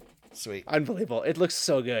 sweet. Unbelievable. It looks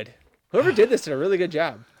so good. Whoever did this did a really good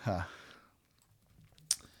job. Huh.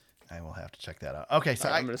 I will have to check that out. Okay, so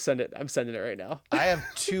I'm gonna send it. I'm sending it right now. I have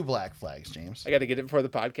 2 black flags, James. I got to get it before the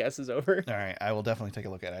podcast is over. All right, I will definitely take a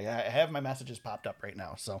look at it. I have my messages popped up right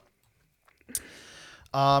now. So,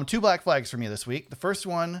 2 black flags for me this week. The first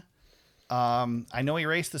one, I know he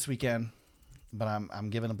raced this weekend, but I'm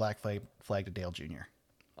giving a black flag to Dale Jr.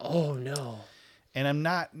 Oh no! And I'm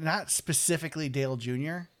not specifically Dale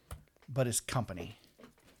Jr., but his company.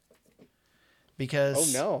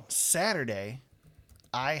 Because Saturday,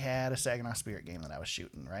 I had a Saginaw Spirit game that I was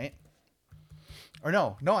shooting, right? Or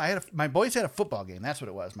no, my boys had a football game. That's what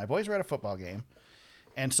it was. My boys were at a football game.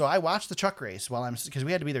 And so I watched the truck race because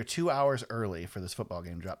we had to be there 2 hours early for this football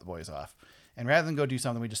game to drop the boys off. And rather than go do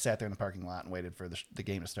something, we just sat there in the parking lot and waited for the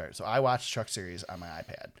game to start. So I watched Truck Series on my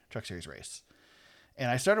iPad, Truck Series race. And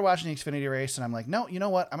I started watching the Xfinity race, and I'm like, no, you know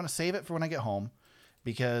what? I'm going to save it for when I get home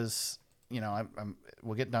because,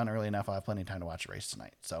 we'll get done early enough. I'll have plenty of time to watch the race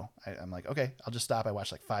tonight. So I'm like, okay, I'll just stop. I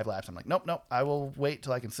watched like 5 laps. I'm like, nope, I will wait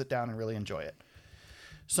till I can sit down and really enjoy it.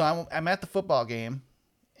 So I'm at the football game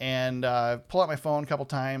and pull out my phone a couple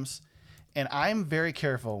times, and I'm very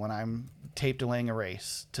careful when I'm tape delaying a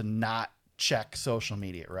race to not check social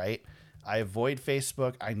media, right? I avoid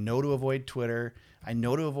Facebook. I know to avoid Twitter. I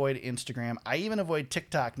know to avoid Instagram. I even avoid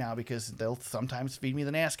TikTok now because they'll sometimes feed me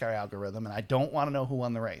the NASCAR algorithm, and I don't want to know who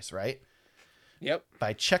won the race, right? Yep. But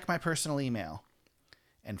I check my personal email,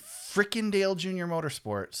 and frickin' Dale Jr.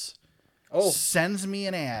 Motorsports sends me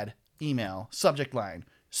an email, subject line,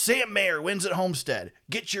 Sam Mayer wins at Homestead.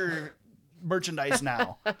 Get your merchandise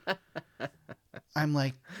now. I'm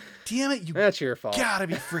like, damn it, that's your fault. Gotta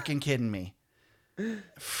be freaking kidding me.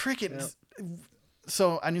 Freaking. Yep.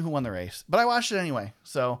 So I knew who won the race, but I watched it anyway.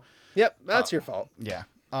 So. Yep, that's your fault. Yeah.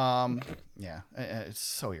 Yeah. It's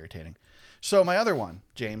so irritating. So my other one,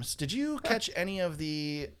 James, did you catch any of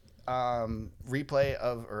the replay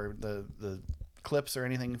of or the clips or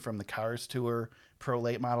anything from the Cars Tour Pro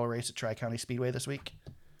Late Model race at Tri-County Speedway this week?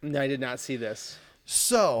 No, I did not see this.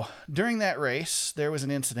 So during that race, there was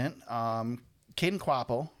an incident. Caden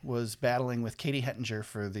Quapple was battling with Katie Hettinger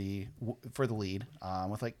for the lead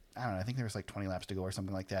with I don't know, I think there was 20 laps to go or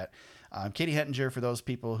something like that. Katie Hettinger, for those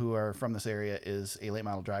people who are from this area, is a late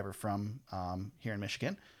model driver from here in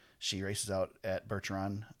Michigan. She races out at Birch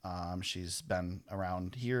Run. She's been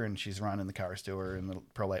around here, and she's run in the Cars Tour and the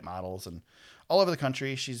Pro Late Models and all over the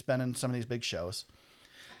country. She's been in some of these big shows.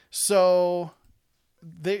 So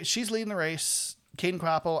she's leading the race. Caden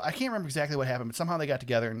Quapple, I can't remember exactly what happened, but somehow they got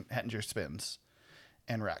together and Hettinger spins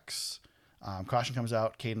and wrecks. Caution comes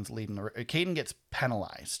out. Caden's leading. Caden gets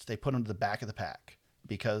penalized. They put him to the back of the pack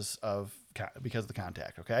because of the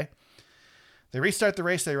contact. Okay. They restart the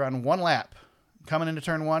race. They run one lap. Coming into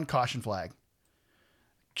turn one, caution flag.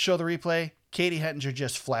 Show the replay. Katie Hettinger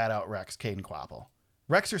just flat out wrecks Caden Quapple.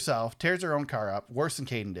 Wrecks herself, tears her own car up, worse than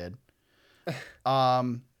Caden did.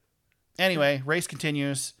 Anyway, race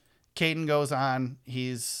continues. Caden goes on.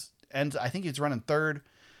 I think he's running third.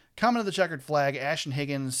 Coming to the checkered flag, Ashton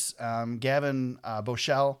Higgins, Gavin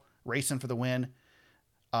Boschel racing for the win.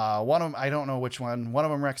 One of them, I don't know which one. One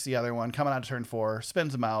of them wrecks the other one. Coming out to turn 4,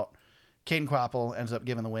 spins him out. Caden Quapple ends up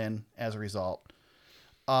giving the win as a result.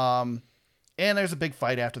 And there's a big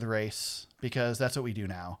fight after the race because that's what we do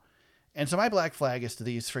now. And so my black flag is to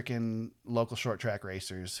these freaking local short track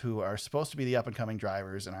racers who are supposed to be the up and coming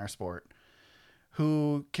drivers in our sport,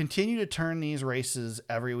 who continue to turn these races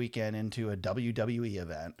every weekend into a WWE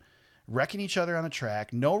event, wrecking each other on the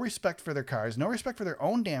track, no respect for their cars, no respect for their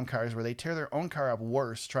own damn cars, where they tear their own car up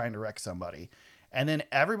worse trying to wreck somebody. And then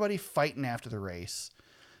everybody fighting after the race.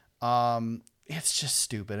 It's just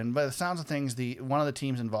stupid. And by the sounds of things, one of the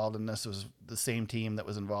teams involved in this was the same team that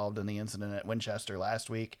was involved in the incident at Winchester last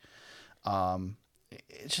week.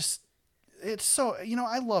 It's so,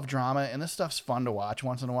 I love drama and this stuff's fun to watch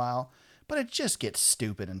once in a while, but it just gets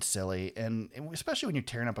stupid and silly. And especially when you're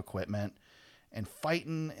tearing up equipment and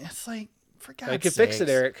fighting, it's like, for God's sake. You can fix it,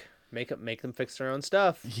 Eric. Make them fix their own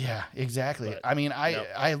stuff. Yeah, exactly. But,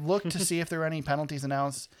 I looked to see if there were any penalties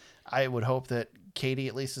announced. I would hope that Katie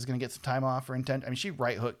at least is going to get some time off for intent. I mean, she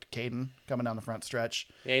right hooked Caden coming down the front stretch.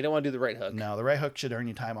 Yeah, you don't want to do the right hook. No, the right hook should earn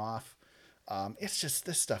you time off. It's just,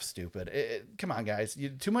 this stuff's stupid. Come on, guys.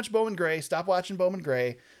 Too much Bowman Gray. Stop watching Bowman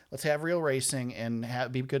Gray. Let's have real racing and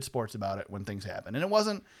be good sports about it when things happen. And it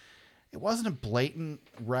wasn't a blatant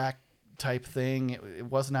wreck type thing. It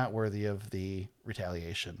was not worthy of the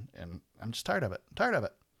retaliation. And I'm just tired of it.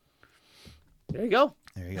 There you go.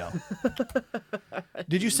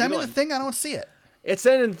 Did you send me the thing? I don't see it. It's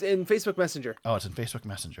in Facebook Messenger. Oh, it's in Facebook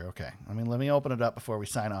Messenger. Okay. Let me open it up before we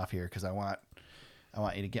sign off here because I want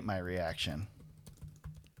you to get my reaction.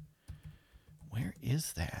 Where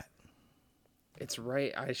is that? It's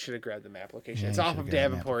right. I should have grabbed the map location. Yeah, it's off of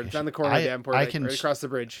Davenport. It's on the corner of Davenport, right across the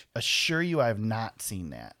bridge. Assure you I have not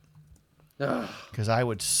seen that. Because I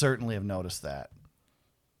would certainly have noticed that.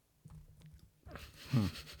 All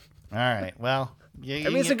right. Well,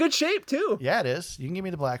 it's in good shape, too. Yeah, it is. You can give me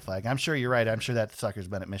the black flag. I'm sure you're right. I'm sure that sucker's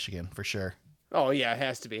been at Michigan for sure. Oh, yeah, it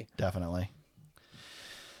has to be. Definitely.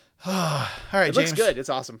 All right, it James. Looks good. It's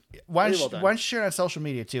awesome. Why don't you share it on social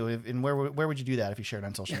media too? And where would you do that if you shared it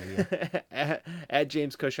on social media? at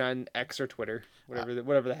James Cush on X or Twitter, whatever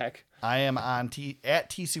the heck. I am on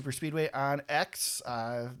at T Super Speedway on X.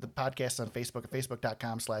 The podcast on Facebook at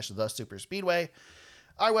facebook.com/thesuperspeedway.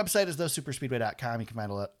 Our website is thesuperspeedway.com. You can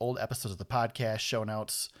find old episodes of the podcast, show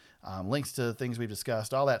notes, links to things we've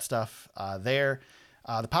discussed, all that stuff there.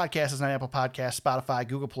 The podcast is on Apple Podcasts, Spotify,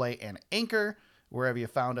 Google Play, and Anchor. Wherever you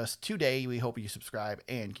found us today, we hope you subscribe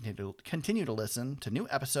and continue to listen to new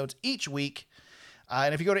episodes each week.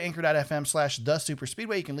 And if you go to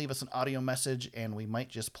anchor.fm/thesuperspeedway, you can leave us an audio message, and we might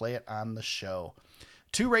just play it on the show.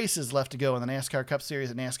 2 races left to go in the NASCAR Cup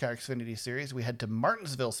Series and NASCAR Xfinity Series. We head to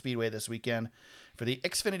Martinsville Speedway this weekend for the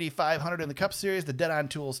Xfinity 500 in the Cup Series, the Dead On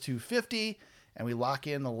Tools 250, and we lock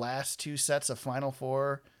in the last 2 sets of Final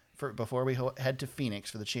Four before we head to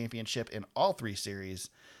Phoenix for the championship in all 3 series.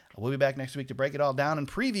 We'll be back next week to break it all down and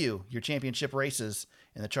preview your championship races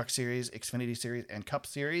in the Truck Series, Xfinity Series, and Cup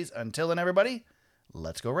Series. Until then, everybody,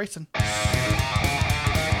 let's go racing.